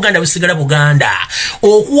Bibuliya n'Obuganda busigala Buganda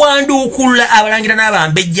okuwanduukula abalangira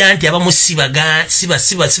n'abambejja nti abamu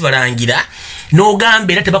sibalangira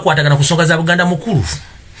n'ogamba era tebakwatagana ku nsonga za Buganda mukulu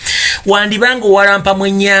wandibanga owalampa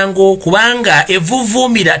Mwenyango kubanga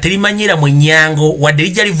evuvumira terimanyira Mwenyango wadde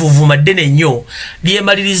lijja livuvuma ddene nnyo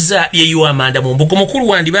lyemaliriza lyeyiwa amanda mu mbugo mukulu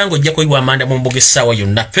wandibanga ojja kuyiwa amanda mu mbugo essaawa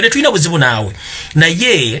yonna fere tulina buzibu naawe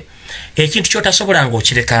naye ekintu kyotasobola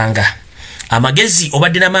ng'okirekanga amagezi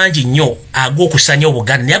obadde na mangi nnyo ag'okusanya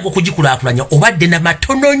Obuganda naye ag'okugikulaakulanya obadde na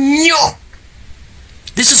matono nnyo.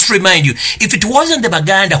 This is to remind you, if it wasn't the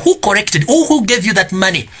Baganda who corrected or who gave you that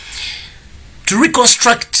money to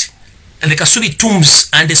reconstruct the Kasubi tombs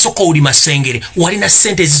and the so-called Masengere, walina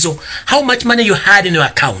sente zizo, how much money you had in your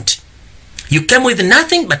account? You came with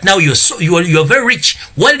nothing, but now you're very rich.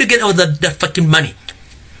 Why did you get all that fucking money?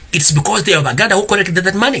 It's because they are Baganda who collected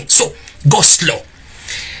that money. So go slow.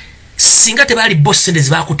 Singa tebali boss sente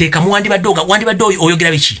zibakuteeka wandibadde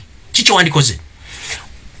oyogera biki kiki wandikoze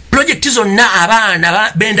project zonna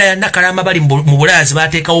abaana benda ya Nakalama bali mu Bulaazi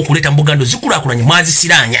bateekawo okuleeta mu Buganda zikulaakulanye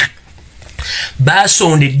mwazisiranya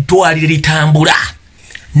basonde eddwaliro litambula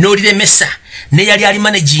n'oliremesa ne yali ali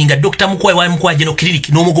managing Dr. Mukwaye wa Mukwaye General Clinic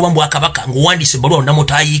n'omugoba mu Kabaka ng'owandiise ebbaluwa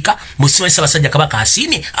n'amutayiika musimanyi Ssaabasajja Kabaka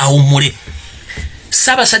asiimye awummule.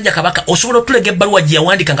 Ssaabasajja Kabaka osobola okulega ebbaluwa gye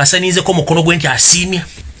yawandiika ng'asaniizeko omukono gwe nti asiimye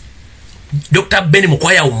Dr. Ben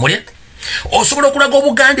Mukwaye awummule. Osobola okulaga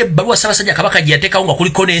Obuganda ebbaluwa Ssaabasajja Kabaka gye yateekawo nga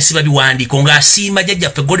kuliko n'ensiba biwandiiko ng'asiima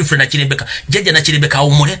jjajjaffe Godfrey Nakirembeka jjajja Nakirembeka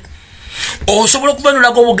awummule. Osobola okuba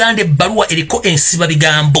n'olaga Obuganda ebbaluwa eriko ensiba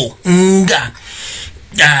bigambo nga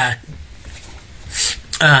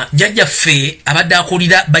jjajjaffe abadde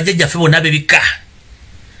akulira bajjajjaffe bonna b'ebika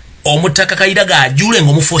Omutaka Kayidaga ajule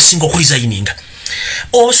ng'omufoosinga okulizayininga.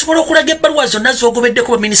 Osobola okulaga ebbaluwa zonna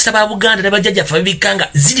z'ogobeddeko baminisita ba Buganda ne bajjajjaffe b'ebika nga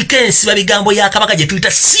ziriko ensiba bigambo ya Kabaka gye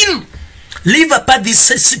tuyita seal. Leave apart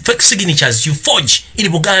these fake signatures you forge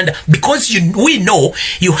in Buganda because we know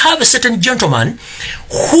you have a certain gentleman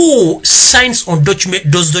who signs on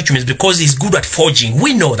those documents because he's good at forging.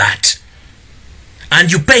 We know that.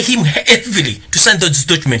 And you pay him heavily to sign those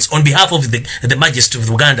documents on behalf of the Majesty of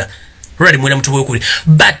Uganda.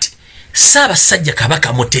 But Ssaabasajja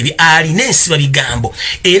Kabaka Mutebi alina ensiba bigambo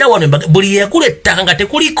era wano buli yagula ettaka nga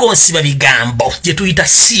tekuliko nsiba bigambo gye tuyita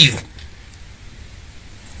seal.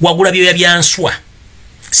 Wagula byoya byanswa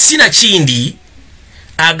sina kindi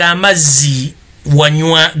agamazzi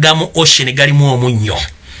wanywa gamu ocean galimu omunnyo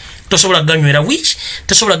tosobola ganywera wiki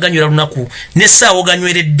tosobola ganywera lunaku n'essaawa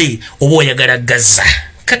ganyweredde oba oyagala gazza.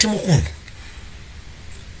 Kati mukulu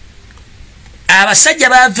abasajja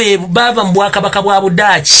bava mu Bwakabaka bwa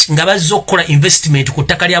Budaaki nga bazze okukola investment ku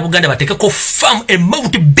ttaka lya Buganda bateekeko farm a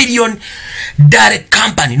multi-billion dollar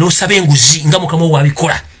company n'osaba enguzi nga mukama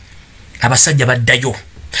wabikola. Abasajja baddayo.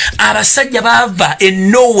 Abasajja bava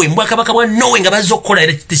Norway mu Bwakabaka bwa Norway nga bazze okukola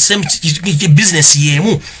the same business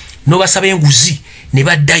yemu n'obasaba enguzi ne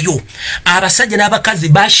baddayo. Abasajja n'abakazi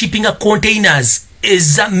bashippinga containers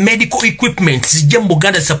eza medical equipment zijje mu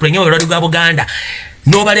Buganda zisapulenge abalwadde bwa Buganda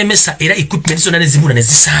n'obalemesa era equipment zonna ne zibula ne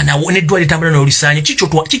zisaanawo n'eddwaliro litambula n'olisaanya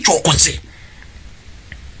kikyokoze.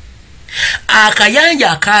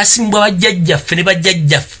 Akayanja akasimbwa bajjajjaffe ne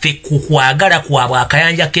bajjajjaffe ku kwagala kwabwe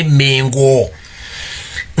akayanja k'Emmengo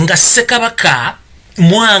nga Ssekabaka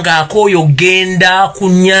mwanga akooyo genda ku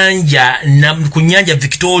nnyanja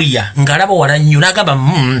Victoria ng'alaba wala nnyo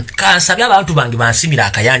n'agamba kansabye abantu bange bansimira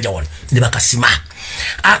akayanja wano ne bakasima.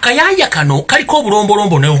 Akayanja kano kaliko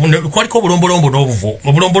obulombolombo n'obuvo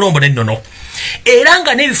n'ennono era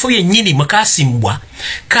nga n'ebifo byennyini mwe kasimbwa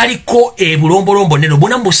kaliko ebulombolombo n'ennono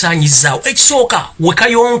bonna mubusaanyizaawo. Ekisooka we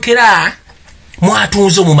kayonkera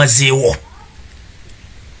mwatunze omumazeewo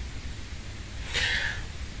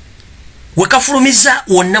wekafulumiza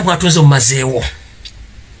wonna mwatunze omumazeewo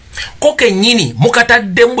ko kennyini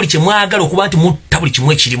mukataddemu buli kye mwagala okuba nti mutta buli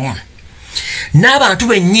kimu ekirimu. N'abantu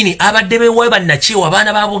bennyini abadde beewaayo bannakyewa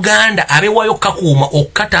abaana ba Buganda abeewaayo okukakuuma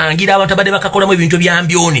okukatangira abantu abadde bakakolamu ebintu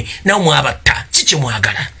ebyambyone nawe mwabatta. Kiki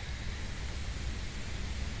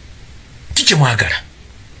mwagala?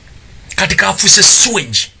 Kati kafuuse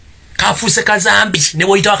sewage kafuuse kazambi ne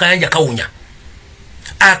bw'oyitawo akayanja kawunya.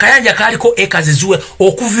 Akayanja kaliko ekazizuwe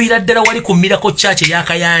okuviira ddala wali ku Miracle Church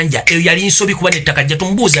ey'akayanja eyo yali nsobi kuba n'ettaka gye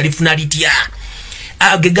tumubuuza lifuna litya.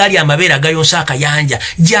 Gali amabeera agayonsa akayanja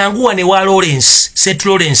janguwa ne wa St.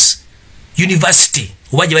 Lawrence University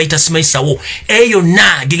oba gye bayita Simaisawo eyo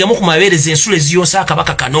na gegamu ku mabeereza ensula eziyonsa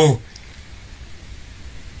akabaka kano.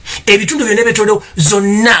 Ebitundu byonna ebitono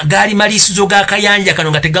zonna gaali maliisizo g'akayanja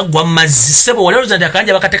kano nga tegaggwa mazzi. Ssebo walaloza nti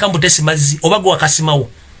akayanja bakateeka mu butesi mazzi oba gwe wakasimawo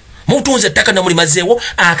mutunze ettaka na muli mazeewo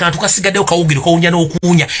akantu kasigaddewo kawugire kowunya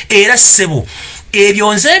n'okuwunya. Era ssebo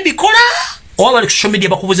ebyo nze mbikola oba bali ku social media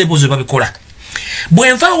bakubuza ebibuuzo babikola.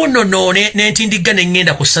 Bwe nvaawo nno n'entindigga ne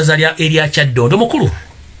ŋŋenda ku ssaza erya Kyaddondo. Mukulu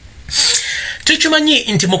tukimanyi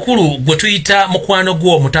nti mukulu gwe tuyita mukwano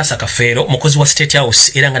gwo Mutaasa Kafeero mukozi wa State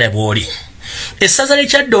House era nga naye bw'oli. Essaza ly'e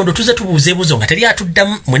Kyaddondo tuze tubuuza ebuuzo nga teri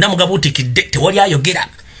atuddamu mwena mugabuutikidde tewali ayogera.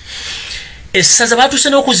 Essaza baatuse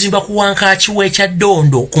n'okuzimba ku wankaaki w'e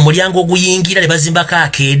Kyaddondo ku mulyango oguyingira ne bazimbako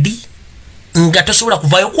akeedi nga tosobola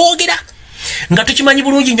kuvaayo kwogera. Nga tukimanyi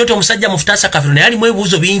bulungi nnyo omusajja Mutaasa Kafeero naye alimu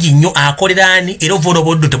ebibuuzo bingi nnyo akolera ani era ovoona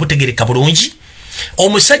obwoddo tebutegereka bulungi.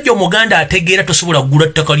 Omusajja Omuganda ategeera tosobola kugula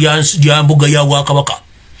ttaka lya mbuga ya Bwakabaka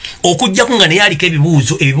okujjaku nga naye aliko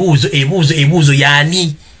ebibuuzo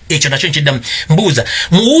yaani ekyo nakyo nkiddamu mbuuza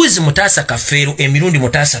muwuzi Mutaasa Kafeero emirundi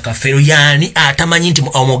Mutaasa Kafeero yaani atamanyi nti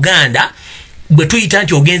Omuganda bwe tuyita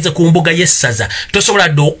nti ogenze ku mbuga y'essaza tosobola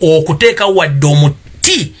ddo okuteeka wadde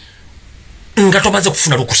omuti nga tomaze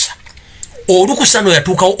kufuna lukusa. Olukusa no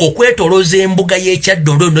yatuukawo okwetolooza embuga y'e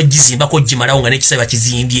Kyaddondo n'ogizimbako gimalawo nga n'ekisaba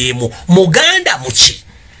kizimbyemu. Muganda muki?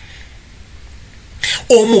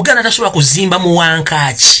 Omuganda tasobola kuzimba mu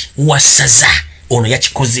wankaaki wa ssaza ono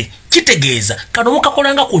yakikoze kitegeeza kano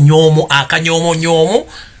mukakolanga ku nyoomo akanyoomo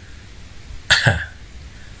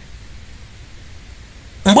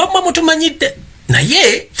mbwamma mutumanyidde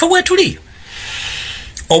naye fe bwetuli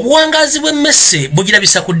obuwangazi bw'emmesse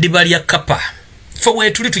bugirabisa ku ddiba lya kapa fe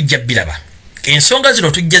bwetuli tujja biraba ensonga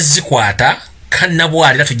zino tujja zikwata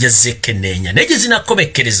kannabwalira tujja zekenneenya naye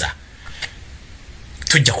zinakomekkereza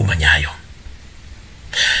tujja kumanyayo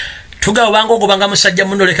tugabanga ogobanga musajja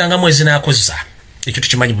munolekanga mwezi nakozza ekyo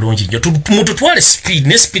tukimanyi bulungi nnyo mututwale speed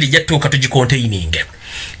ne speed jattuuka tugikontaininge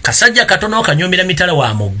kasajja katono kanyomera mitala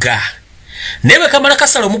wa mugga newe kamala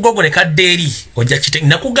kasala omugogo ne kadde eri ojja kite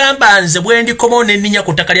nakugamba nze bwendikomo nenninya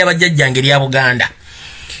ku ttaka ly'abajjajjange lya Buganda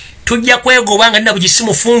tujja kwegobanga nina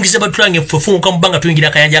bugisimu fungize batulange fufunguka mubanga tuyingira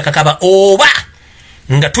akayanja akakaba oba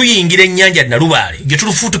nga tuyingira ennyanja nalubaale gye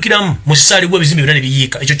tulufuutukiramu mu sisaali bw'ebizimbe byonna ne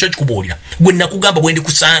biyiika ekyo kyo kikubuulira gwe nakugamba bwe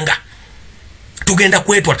ndikusanga tugenda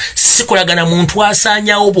kwetwala sikolagana muntu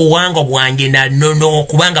asaanyawo buwanga bwange na nono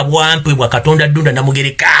kubanga bwampebwa Katonda ddunda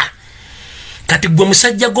namugereka kati gwe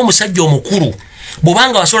musajja omukulu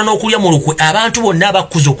bw'obanga wasobola n'okulya mu lukwe abantu bonna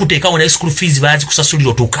abakkuza okuteekawo naye school fees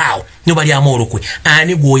baazikusasulira otuukaawo nyo balyamu olukwe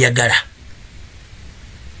ani gw'oyagala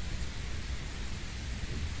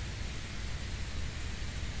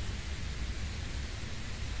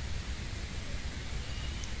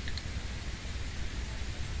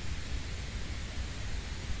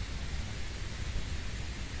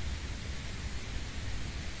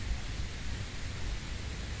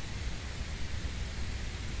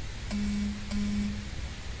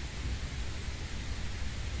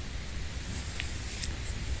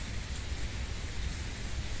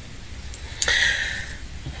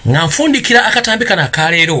nga nfundikira akatambi kana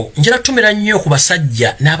akaleero njala tumira nnyo ku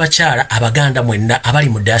basajja n'abakyala abaganda mwenna abali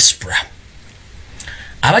mu diaspora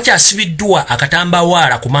abakyasibiddwa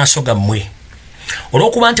akatambawaala ku maaso gammwe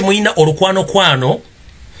olw'okuba nti muyina olukwano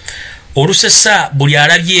olusesa buli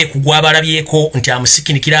alabye kugwaba alabyeko nti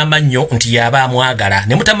amusikinikira amannyo nti yaba amwagala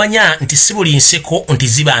ne mutamanya nti si buli nseko nti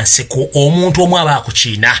ziba nseko omuntu omu aba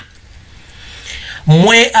akukiina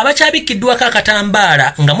mwe abakyabikiddwako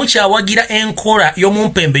akatambaala nga mukyawagira enkola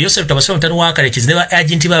y'omumpembe yose tutabasoma mutano w'ARKRICH ne ba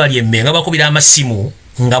agenti babali emmenga bakubira amasimu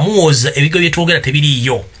nga muwoza ebigo byetwogera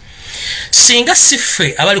tebiriiyo singa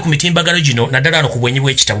siffe abali ku mitimbagano gino naddala ano ku bwenyi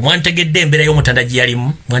bw'ekitabo mwantegedde embeera y'omutanda gye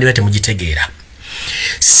yalimu mwandiba temugitegeera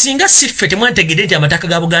singa siffe temwantegedde nti amataka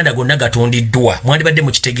ga Buganda gonna gatundiddwa mwandibadde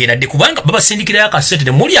mukitegeera dde kubanga babasindikirayo akasente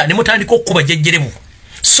ne mulya ne mutandika okukuba jjejjerebu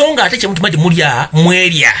so nga ate kyemutuma gye mulya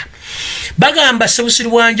mwerya bagamba sebusiri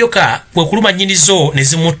bwa njoka kwe kuluma nnyinizo ne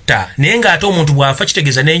zimutta naye ng'ate omuntu bw'afa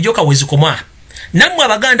kitegeeza n'enjoka we zikoma nammwe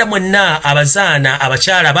Abaganda mwenna abazaana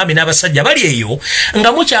abakyala abaami n'abasajja bali eyo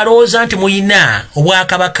nga mukyalowooza nti muyina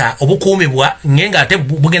obwakabaka obukuumibwa naye ng'ate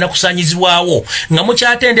bugenda kusaanyizibwawo nga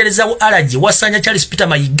mukyatendereza ARKRICH Wasanya Charles Peter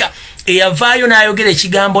Mayiga eyavaayo n'ayogera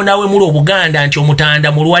ekigambo nawe muli Obuganda nti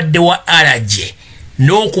omutanda mulwadde wa ARKRICH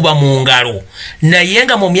n'okuba mu ngalo naye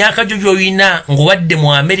nga mu myaka gyo gy'oyina ng'obadde mu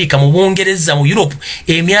America mu Bungereza mu Europe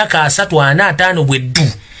emyaka 3 4 5 bweddu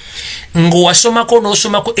ng'owasomako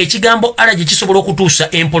n'osomako ekigambo ARKRICH kisobola okutuusa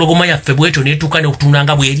empologoma yaffe bwetyo n'etuuka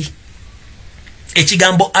n'okutunanga bweri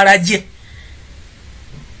ekigambo ARKRICH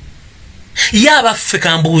yaabaffe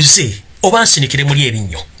kambuuze oba nsinikire muli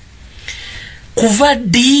ebinnyo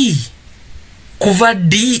kuva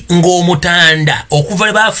ddi ng'omutanda okuva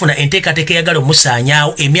le baafuna enteekateeka eyagala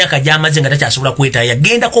omusaanyaawo emyaka gy'amaze nga takyasobola kwetaaya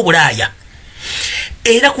yagendako Bulaaya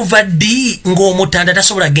era kuva ddi ng'omutanda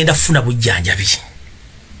tasobola genda kufuna bujjanjabi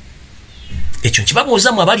ekyo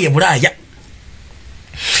nkibabuuzamu abali e Bulaaya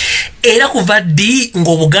era kuva ddi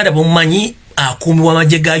ng'Obuganda bumumanyi akuumibwa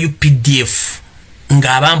amagye ga UPDF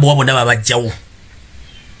ng'abambowa bonna babajjawo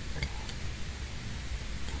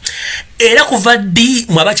era kuva ddi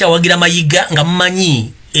mwabakyawagira Mayiga nga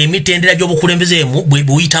mumanyi emitendera gy'obukulembeze bwe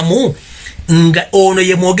buyitamu nga ono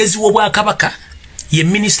ye mwogezi w'Obwakabaka ye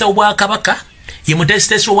minisita w'Obwakabaka ye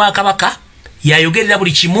mutesitesi w'Obwakabaka yayogerera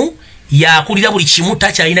buli kimu yakulira buli kimu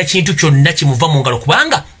takyalina kintu kyonna kimuva mu ngalo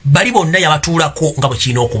kubanga bali bonna yabatuulako nga bwe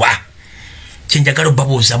kirina okuba kyenjagala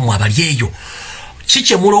obbabuuzamu abali eyo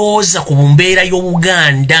kiki mulowooza ku mbeera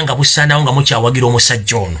y'Obuganda nga busaanawo nga mukyawagira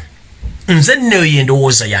omusajja ono nze nneyo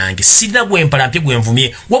yendowooza yange sirina gwempalampye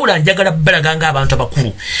gwenvumye wabula njagala balaganga abantu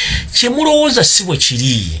abakulu kyemulowooza si bwe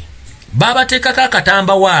kiri babateekako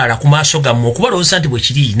akatambawaala ku maaso gammwe okubalowooza nti bwe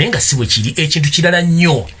kiri naye nga si bwe kiri ekintu kirala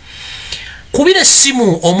nnyo kubira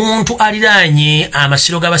essimu omuntu aliraanye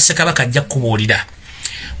amasiro g'abassekabaka ajja kukubuulira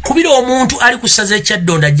kubira omuntu ali ku ssaza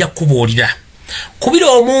ekyaddonda ajja kukubuulira kubira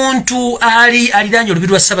omuntu aliraanye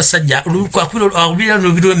olubiri lwa Ssaabasajja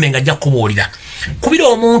olubiri lw'Emmengo ajja kukubuulira kubira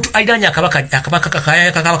omuntu aliraanye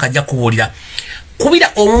akabaka ajja kukubuulira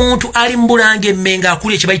kubira omuntu ali mbulanga emmenga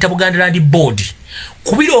akuli ekibayita Buganda Land Board,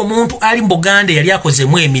 kubira omuntu ali mbuganda yali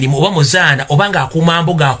akozemu emirimu oba muzaana oba nga akuuma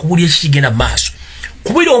mboga akubulya ekigenda maaso,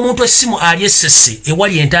 kubira omuntu essimu ali essese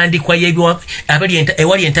ewali entandikwa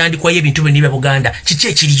y'ebintu bino bya Buganda kiki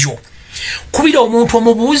ekiriyo, kubira omuntu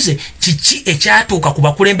omubuuze kiki ekyatuuka ku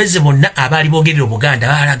bakulembeze bonna abaali boogerera Buganda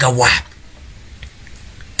balagawa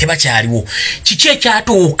tebakyaliwo, kiki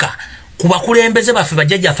ekyatuuka ku bakulembeze baffe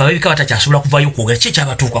bajjajjaffe ababika batakyasobola kuvayo kwogera kiki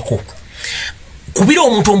ekyabatuukako. Kubira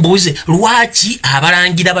omuntu ombuuze lwaki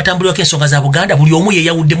abalangira abatambulirako ensonga za Buganda buli omu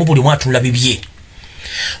yeeyawuddemu buli omu atunula bibye.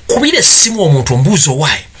 Kubira essimu omuntu ombuuze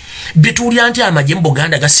owaaye bituulira nti amagye mu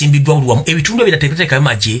Buganda gasimbiddwa buli wamu ebitundu ebirala tebiteekayo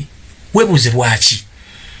magye weebuuze lwaki.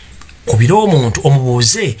 Kubira omuntu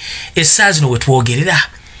omubuuze essaawa zino we twogerera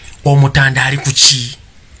omutanda ali ku ki.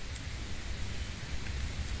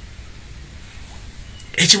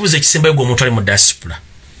 Ekibuuzo ekisembayo gwe omuntu ali mu diaspora.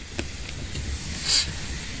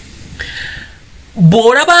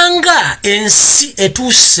 Bw'olabanga ensi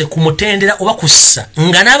etuuse ku mutendera oba kussa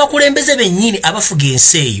nga n'abakulembeze bennyini abafuga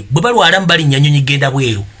ensi eyo bwe balwala mu balinnya nnyonyi genda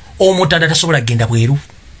bweru, omutanda tasobola kgenda bweru.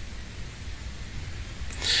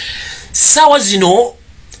 Ssaawa zino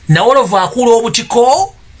Nawolovu akuula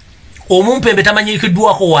obutiko, omumpembe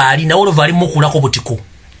tamanyikiddwako waali, Nawolovu ali mukuulako butiko,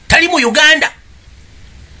 tali mu Uganda.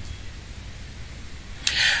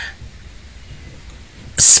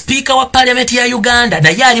 Speaker wa Parliament ya Uganda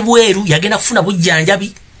naye ali bweru yagenda kufuna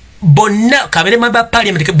bujjanjabi bonna kaberema ba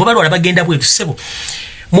Parliament bo balwala bagenda bweru sebo.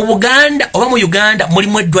 Mu Buganda oba mu Uganda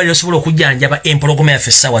mulimu eddwaliro osobola okujjanjaba empologoma yaffe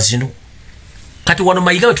essaawa zino. Kati wano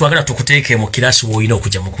mayiga we twagala tukuteeke mu kirasi w'olina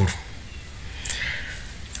okujja mukulu.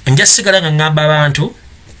 Nja sigala nga ngamba abantu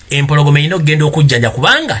empologoma erina okugenda okujjanja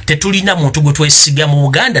kubanga tetulina muntu gwe twesiga mu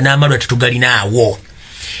Buganda n'amalwa tetugalinaawo.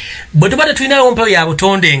 Bwe tuba tetulinawo mpewo ya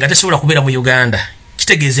butonde nga tesobola kubeera mu Uganda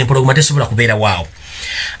kitegeeza empologoma tesobola kubeera waawo.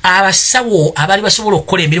 Abasawo abaali basobola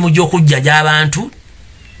okukola emirimu gy'okujjanja abantu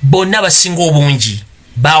bonna basinga obungi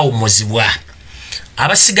baawummuzibwa,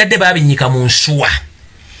 abasigadde baabinnyika mu nsuwa.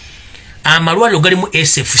 Amalwaliro galimu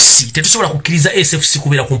SFC, tetusobola kukkiriza SFC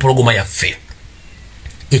kubeera ku mpologoma yaffe.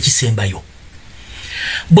 Ekisembayo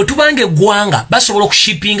bwe tubanga eggwanga basobola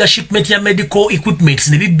okushipinga shipment ya medical equipments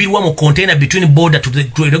ne bibbirwa mu container between border to the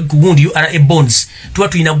URA bonds, tuba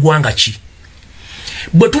tulina ggwanga ki?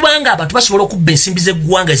 Bwe tubanga abantu basobola okubba ensimbi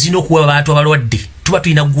z'eggwanga zirina okuwa abantu abalwadde, tuba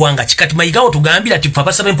tulina ggwanga ki? Kati mayigawo tugambira ti ffe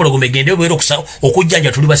abasaba empologoma egende bwera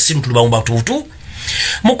okujjanja tuli basiru tuli bawumba tuutu.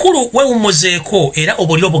 Mukulu weewummuzeeko era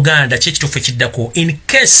obuulira Buganda kyekituufu ekiddako in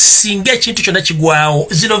case singa ekintu kyonna kigwawo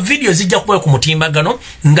zino video zijja kuba ku mutimbagano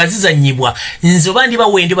nga zizannyibwa nze oba ndiba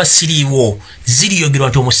wendi basiriiwo ziriyogerwa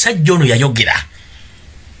nti omusajja ono yayogera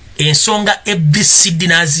ensonga ABCD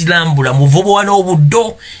n'azirambula muvubo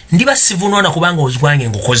n'obuddo ndiba sivunwana kubanga ozwange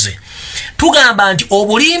ngukoze. Tugamba nti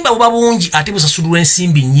obulimba buba bungi ate busasulwa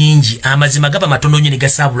ensimbi nnyingi, amazima gaba matono nnyo ne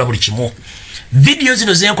gasaabula buli kimu. Video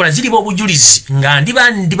zino zenkola ziriba obujulizi nga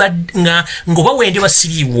ngoba wendi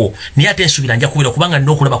basiriiwo naye ate ensubira nja kubeera kubanga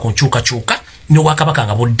nina okulaba ku nkyukakyuka n'obwakabaka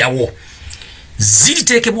nga buddawo.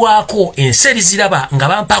 Ziriteekebwako ensi eriziraba nga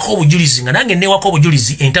bampaako obujulizi nga nange nneewako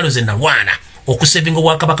obujulizi entalo ze nalwana okusevinga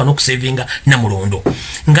obwakabaka n'okusevinga Namulondo.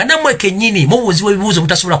 Nga nammwe kennyini mubuuzibwa ebibuuzo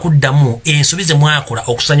mutasobola kuddamu ensobi ze mwakola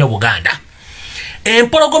okusanya Obuganda.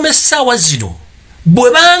 Empologoma essaawa zino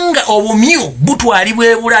bwe banga obumyu butwalibwa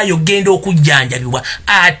e Bulaaya okugenda okujjanjabibwa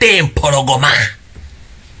ate empologoma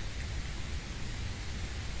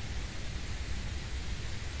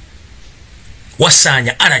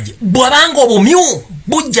wasaanya alaje bwe banga obumyu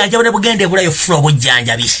bujjanjabwa ne bugenda e Bulaaya ofuna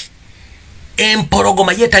obujjanjabi,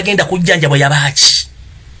 empologoma yeetagenda kujjanjabwa yabaaki?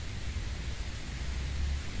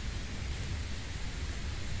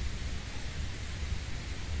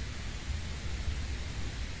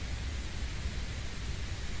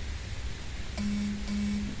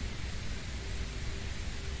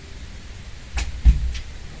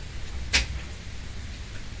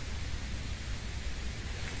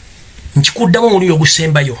 Nkikuddamu omuluyo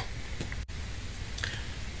ogusembayo.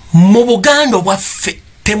 Mu Buganda bwaffe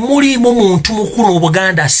temuliimu muntu mukulu mu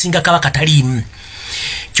Buganda asinga kabaka taliimu.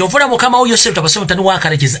 Kyovula Mukama wo Yosefu Tabasoma Mutani wa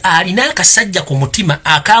ARKRICH alina akasajja ku mutima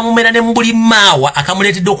akamumera ne mbuli maawa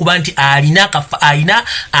akamuleetedde okuba nti alina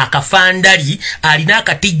akafandali, alina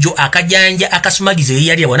akatijjo akajanja akasumagize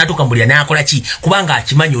yeyali wanatukamulira n'akola ki kubanga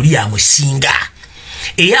akimanyi oli yamusinga.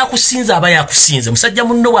 Eyakusinza aba yakusinze. Musajja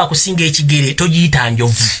munno bw'akusinga ekigere togiyita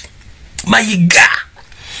njovu. Mayiga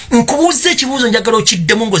nkubuuza ekibuuzo njagala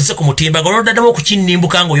okiddemu ng'ozze ku mutimbagano oddaddamu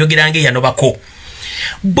okukinnimbuka ng'oyogeranga eyanobako.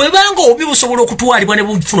 Bwe banga obubi busobola okutwalibwa ne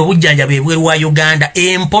bufuna obujjanjabi ebweru wa Uganda,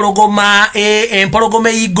 empologoma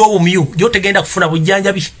eyiga obumyu gyo tegenda kufuna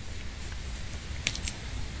bujjanjabi.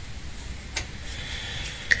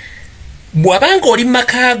 bwabanga oli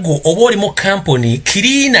makaago oba oli mu kampuni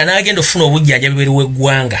kirina n'agenda ofuna obujjanjabi bweri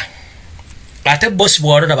w'eggwanga ate bosi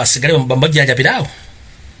bw'awalona basigale bamujjanjabiraawo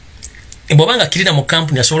bwabanga kirina mu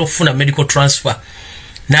kampuni asobola okufuna medical transfer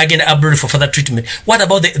n'agenda abroad for further treatment. What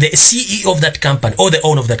about the CEO of that company or the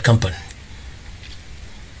owner of that company?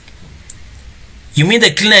 You mean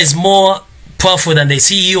the cleaner is more powerful than the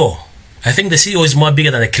CEO? I think the CEO is more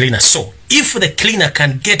bigger than the cleaner. So if the cleaner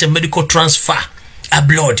can get a medical transfer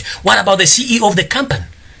abroad, what about the CEO of the company?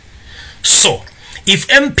 So if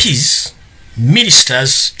MPs,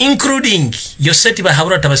 ministers, including Yoseti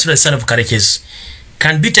Bahabura Tabasura, the son of Karekes,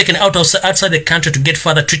 can be taken outside the country to get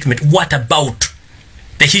further treatment, what about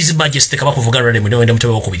the His Majesty Kabaka of Uganda?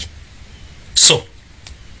 So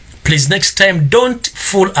please, next time, don't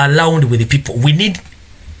fool around with the people. We need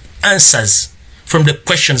answers from the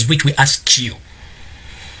questions which we ask you.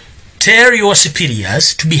 Tell your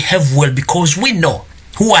superiors to behave well, because we know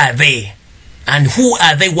who are they and who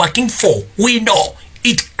are they working for. We know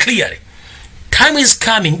it clearly. Time is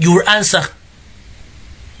coming, you will answer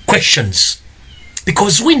questions,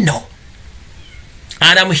 because we know.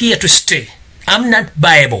 And I'm here to stay. I'm not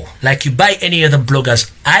buyable like you buy any other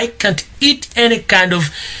bloggers. I can't eat any kind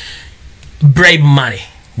of bribe money.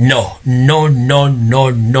 No.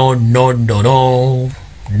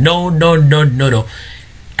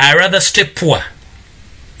 I rather stay poor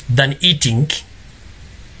than eating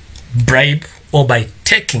bribe or by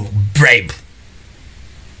taking bribe.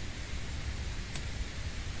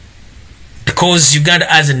 Because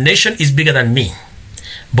Uganda as a nation is bigger than me.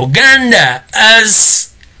 Buganda as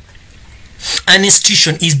an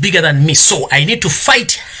institution is bigger than me. So I need to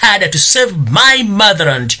fight harder to save my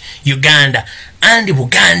motherland, Uganda. And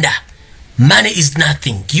Uganda, money is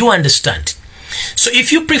nothing. You understand? So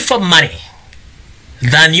if you prefer money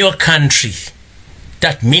than your country,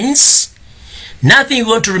 that means nothing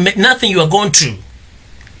you are going to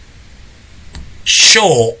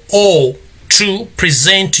show or to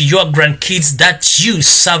present to your grandkids that you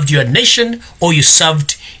served your nation or you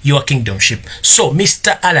served your kingdomship. So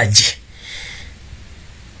Mr. Alaji,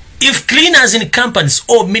 if cleaners in companies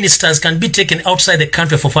or ministers can be taken outside the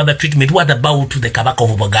country for further treatment, what about the kabaka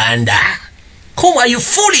of Uganda? Whom are you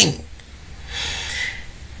fooling?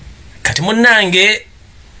 Kati munnange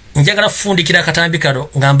njagala fundikira katambi kano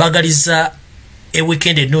nga mbagaliza e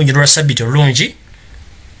weekend ennungi lwa sabiti olungi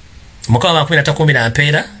mukama wa 13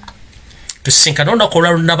 ampeera tusinkana olunaku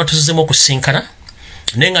olwalunaba tuzizemu okusinkana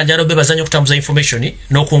naye nga njala obebaza nnyo okutambuza information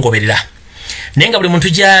n'okungoberera naye nga buli muntu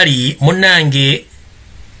gyali munnange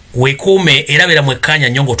wekuume era beera mwekkaanya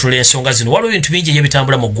nnyo ng'otula ensonga zino. Waliwo ebintu bingi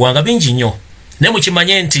ebitambula mu ggwanga bingi nnyo naye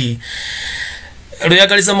mukimanye nti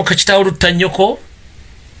lweyagaliza mu kakitaawo lutta nnyoko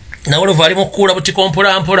nawe luva ali mu kukuula butiko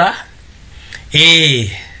mpolampola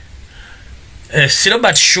slow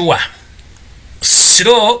but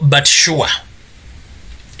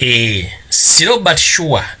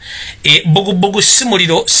sure. Bugubugu si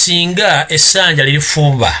muliro singa essanja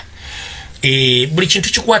lirifumba. Buli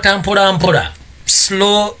kintu kikwata mpolampola.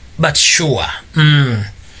 Slow but sure.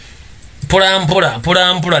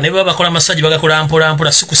 Mpolampola ne baba bakola masaji bagakola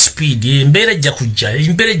mpolampola si ku speed. Embeera ejja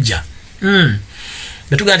kujja.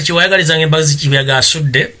 Betuga nti kiwayagaliza ng'embazi kibyaga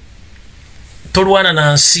asudde tolwana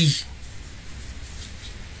na nsi.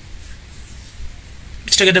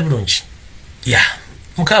 Kitegedde bulungi.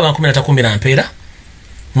 Mukaba 13 ampeera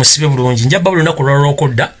musibe bulungi njabba buli lunaku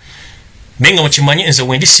lw'okodda menga mukimanye nze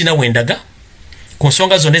wendi sina wendaga ku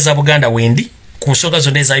nsonga zonna eza Buganda wendi ku nsonga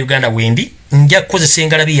zonna eza Uganda wendi nja kukozesa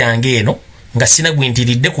engalabi yange eno nga sina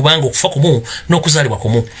gwintiridde kubanga okufa kumu n'okuzaalibwa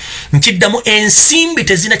kumu nkiddamu ensimbi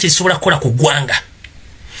tezina kyezisobola kukola ku ggwanga.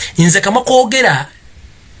 Nze kama kwogera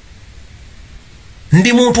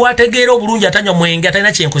ndi muntu ategeera obulungi atanywa mwenge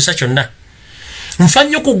atalina kyenkozesa kyonna. Nfa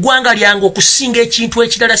nnyo ku ggwanga lyange okusinga ekintu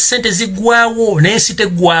ekirala ssente ziggwawo n'ensi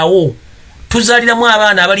teggwawo. Tuzaaliramu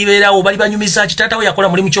abaana abalibeerawo bali banyumiza kitaatawo yakola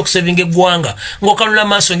mulimu ky'okusevinga eggwanga ng'okanula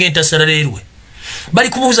maaso ng'entasalalirwe. Bali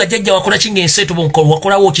kubuuza jjajja wakola ki ng'enseeto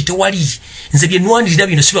wakolawo ki tewali. Nze bye nnwanirira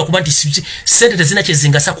bino si lwakuba nti ssente tezina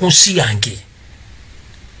kyezingasa ku nsi yange.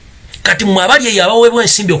 Kati mwabali eyo abaweebwa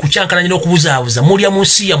ensimbi okukyankalanya n'okubuzaabuza mulya mu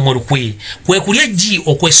nsi yammwe lukwe kwe kulya eggi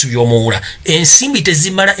okwesuubya omuwula. Ensimbi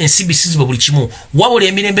tezimala, ensimbi siziba buli kimu wabula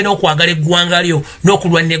emirembe n'okwagala eggwanga lyo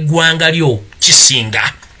n'okulwanira eggwanga lyo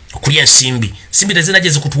kisinga okulya ensimbi. Ensimbi tezina gye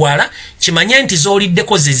zikutwala kimanye nti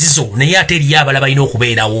zooliddeko ze zizo naye ate eriyo abalala balina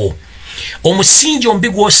okubeerawo. Omusingi ombi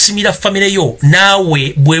gw'osimira famire yo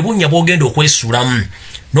naawe bwe bunnya bw'ogenda okwesuulamu.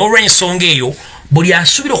 N'olw'ensonga eyo buli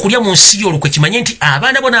asubira okulya mu nsi olukwe kimanye nti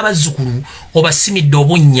abaana bo n'abazzukulu obasimidde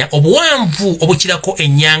obunnya obuwanvu obukirako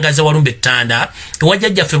ennyanga za walumbe ttanda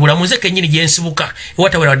ewajjajjaffe bulamuze kennyini gye nsibuka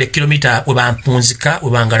ewatawera wadde kilomita we bampunzika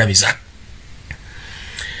we bangalabiza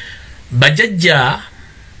bajjajja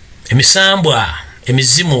emisambwa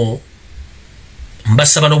emizimu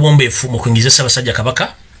mbasaba n'obwombeefu mu kuyingiza Ssaabasajja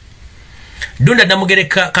Kabaka Dunda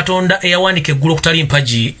Namugereka Katonda eyawandika eggulu okutali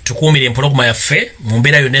mpagi tukuumire empologoma yaffe mu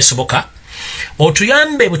mbeera yonna esoboka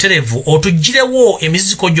otuyambe buterevu otuggirewo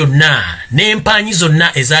emiziko gyonna n'empanyi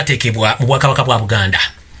zonna ezaateekebwa mu Bwakabaka bwa Buganda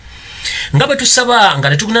nga bwe tusaba nga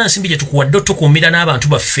tetulina nsimbi gye tukuwadde otukuumira n'abantu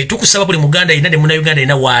baffe tukusaba buli Muganda yenna ne Munnayuganda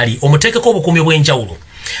yenna waali omuteekeko obukuumi obw'enjawulo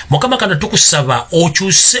Mukama kana tukusaba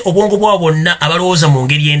okyuse obwongo bwabo bonna abalowooza mu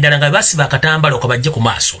ngeri endala nga basiba akatambala okabajje ku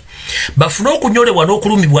maaso bafune okunyolebwa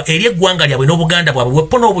n'okulumibwa eri eggwanga lyabwe n'Obuganda bwabwe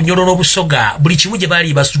bweppo n'obunyolo n'obusoga buli kimu gye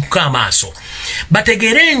baali basuka amaaso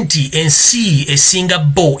bategeere nti ensi esinga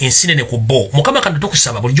bo ensi nene ku bo Mukama kana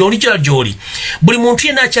tukusaba buli gy'oli buli muntu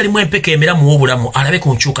yenna akyalimu empeka emera mu obulamu alabe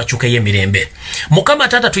ku nkyukakyuka y'emirembe Mukama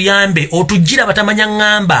taata tuyambe otuggira batamanya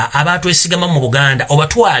ngamba abatwesigama mu Buganda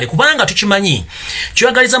obatwale kubanga tukimanyi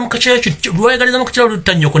lwegaliza mu kacero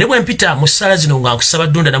lutanyoko ne bwe mpita mu ssala zino nga nkusaba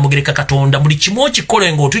Dunda Namugereka Katonda buli kimu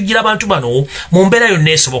okikole ng'otuggira abantu bano mu mbeera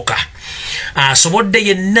yonna esoboka asobodde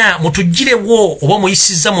yenna mutuggirewo oba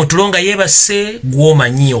muyisizza mu tulonga yeebase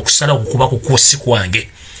gw'omanyi okusala okukuba ku kwosi kwange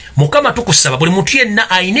Mukama tukusaba buli muntu yenna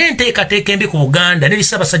ayina enteekateeka embi ku Buganda ne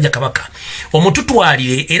Ssaabasajja Kabaka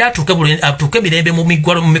omututwalire era atuuke mirembe mu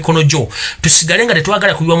mikono gyo tusigale nga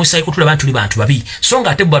tetwagala kuyiwa musayi kutula abantu tuli bantu babi so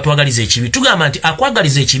nga ate bwe batwagaliza ekibi tugamba nti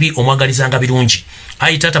akwagaliza ekibi omwagalizanga birungi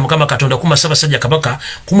ayi taata Mukama Katonda kuma Ssaabasajja Kabaka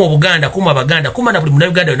kuma Obuganda kuma Abaganda kuma na buli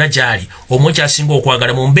Munnayuganda yonna gyali omwe kyasinga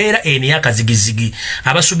okwagala mu mbeera eno ey'akazigizigi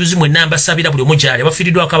abasuubizi mwenna mbasabira buli omu gyali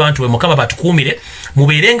abafiiriddwako abantu be Mukama batukuumire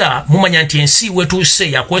mubeere nga mumanya nti ensi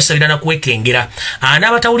wetuuse yakwesabira na kwekengera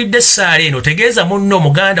anabatawulidde essaala eno tegeeza munno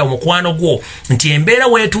Omuganda omukwano gwo nti embeera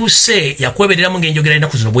wetuuse yakwebereramu ng'enjogera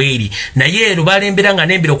ennaku zino bweri naye lubalembera nga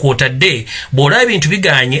n'embiro kwotadde bw'olaba ebintu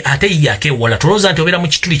biganye ate yakeewala tulowooza nti obeera mu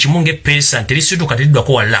kituli kimu ng'eppeesa nti lisituka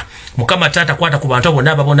teriddwako wala Mukama taata kwata ku bantu abo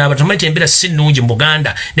bonna ababona abatamanyi nti embeera si nnungi mu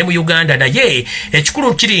Buganda ne mu Uganda naye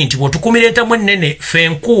ekikulu kiri nti bw'otukumira entamu ennene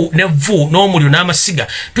fenku n'evvu n'omuliro n'amasiga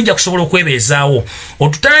tujja kusobola okwebeezaawo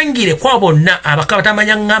otutangire kwa bonna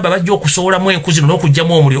abakabatamanya ngamba bajja okusobolamu enku zino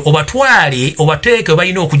n'okugyamu omuliro obatwale obateeke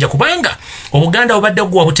balina okujja kubanga Obuganda obadde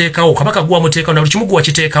gwa buteekawo Kabaka gwa muteekawo na buli kimu gwa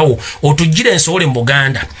kiteekawo otugire ensobole mu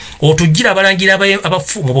Buganda otugire abalangira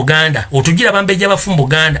abafu mu Buganda otugire abambejja abafu mu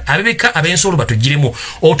Buganda abebeka ab'ensolo batugiremu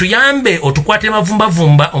otuyambe otukwate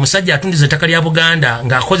mavumbavumba omusajja atundiza ettaka lya Buganda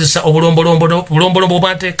ng'akozesa obulombolombo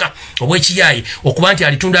bw'amateeka obw'ekiyayi okuba nti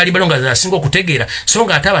alitunda alimbalo nga zasinga okutegeera so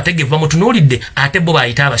nga ate abategevu bamutunuulidde ate bo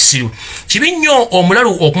bayita abasiru kibi nnyo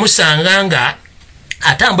omulalu okumusanga nga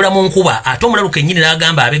atambula mu nkuba ate omulalu kennyini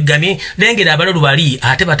n'agamba abeggamye lengera abalalu bali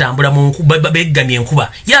ate batambula mu nkuba beggamye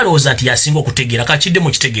enkuba yalowooza nti yasinga okutegeera kakidde mu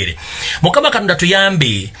kitegeere Mukama Katonda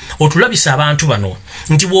tuyambe otulabisa abantu bano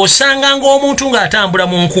nti bw'osanga ng'omuntu ng'atambula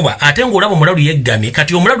mu nkuba ate ng'olaba omulalu yeggamye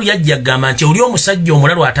kati omulalu yajja gamba nti oli omusajja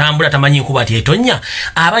omulalu atambula tamanyi enkuba ati etonnya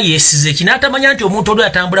aba yeesize kinaatamanya nti omuntu oli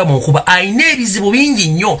atambula mu nkuba ayina ebizibu bingi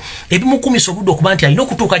nnyo ebimukumisa obudde okuba nti alina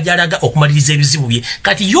okutuuka gy'alaga okumaliriza ebizibu bye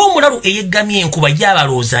kati ye omulalu eyeggamye enkuba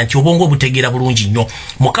balowooza nti obwongo butegeera bulungi nnyo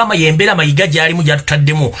Mukama yembeera mayiga gy'alimu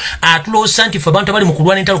gy'atutaddemu atulowooza nti ffe abantu abali mu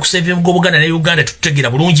kulwana entalo okuseeva Buganda ne Uganda tutegeera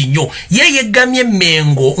bulungi nnyo ye yeggamye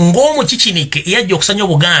Mengo ng'omukikinike eyajja okusanya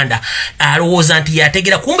Obuganda alowooza nti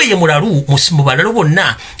yategeera kumbe ye mulalu mu balalu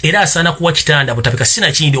bonna era asaana kuwa kitanda butapika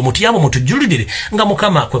sina kindi omutuyambe mutujjulirire nga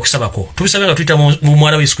Mukama kwe kusabako tubisabe nga tuyita mu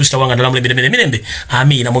mwala wa Yesu Kristo wanga ndalamu mirembe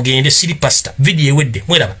amiina mugende siri pasta video ewedde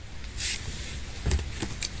mweraba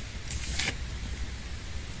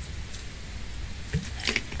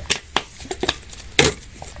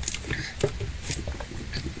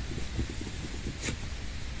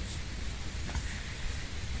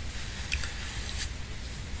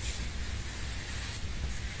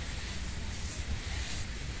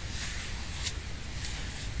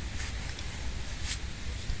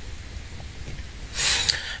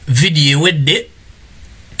video ewedde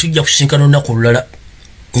tujja kusinkana olunaku olulala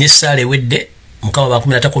n'essaala ewedde Mukama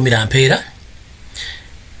bakumira takumira mpeera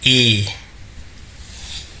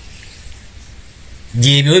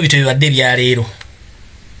gyebyo ebito bibadde ebyaleero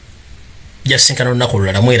jasinkana olunaku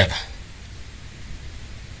olulala mweraba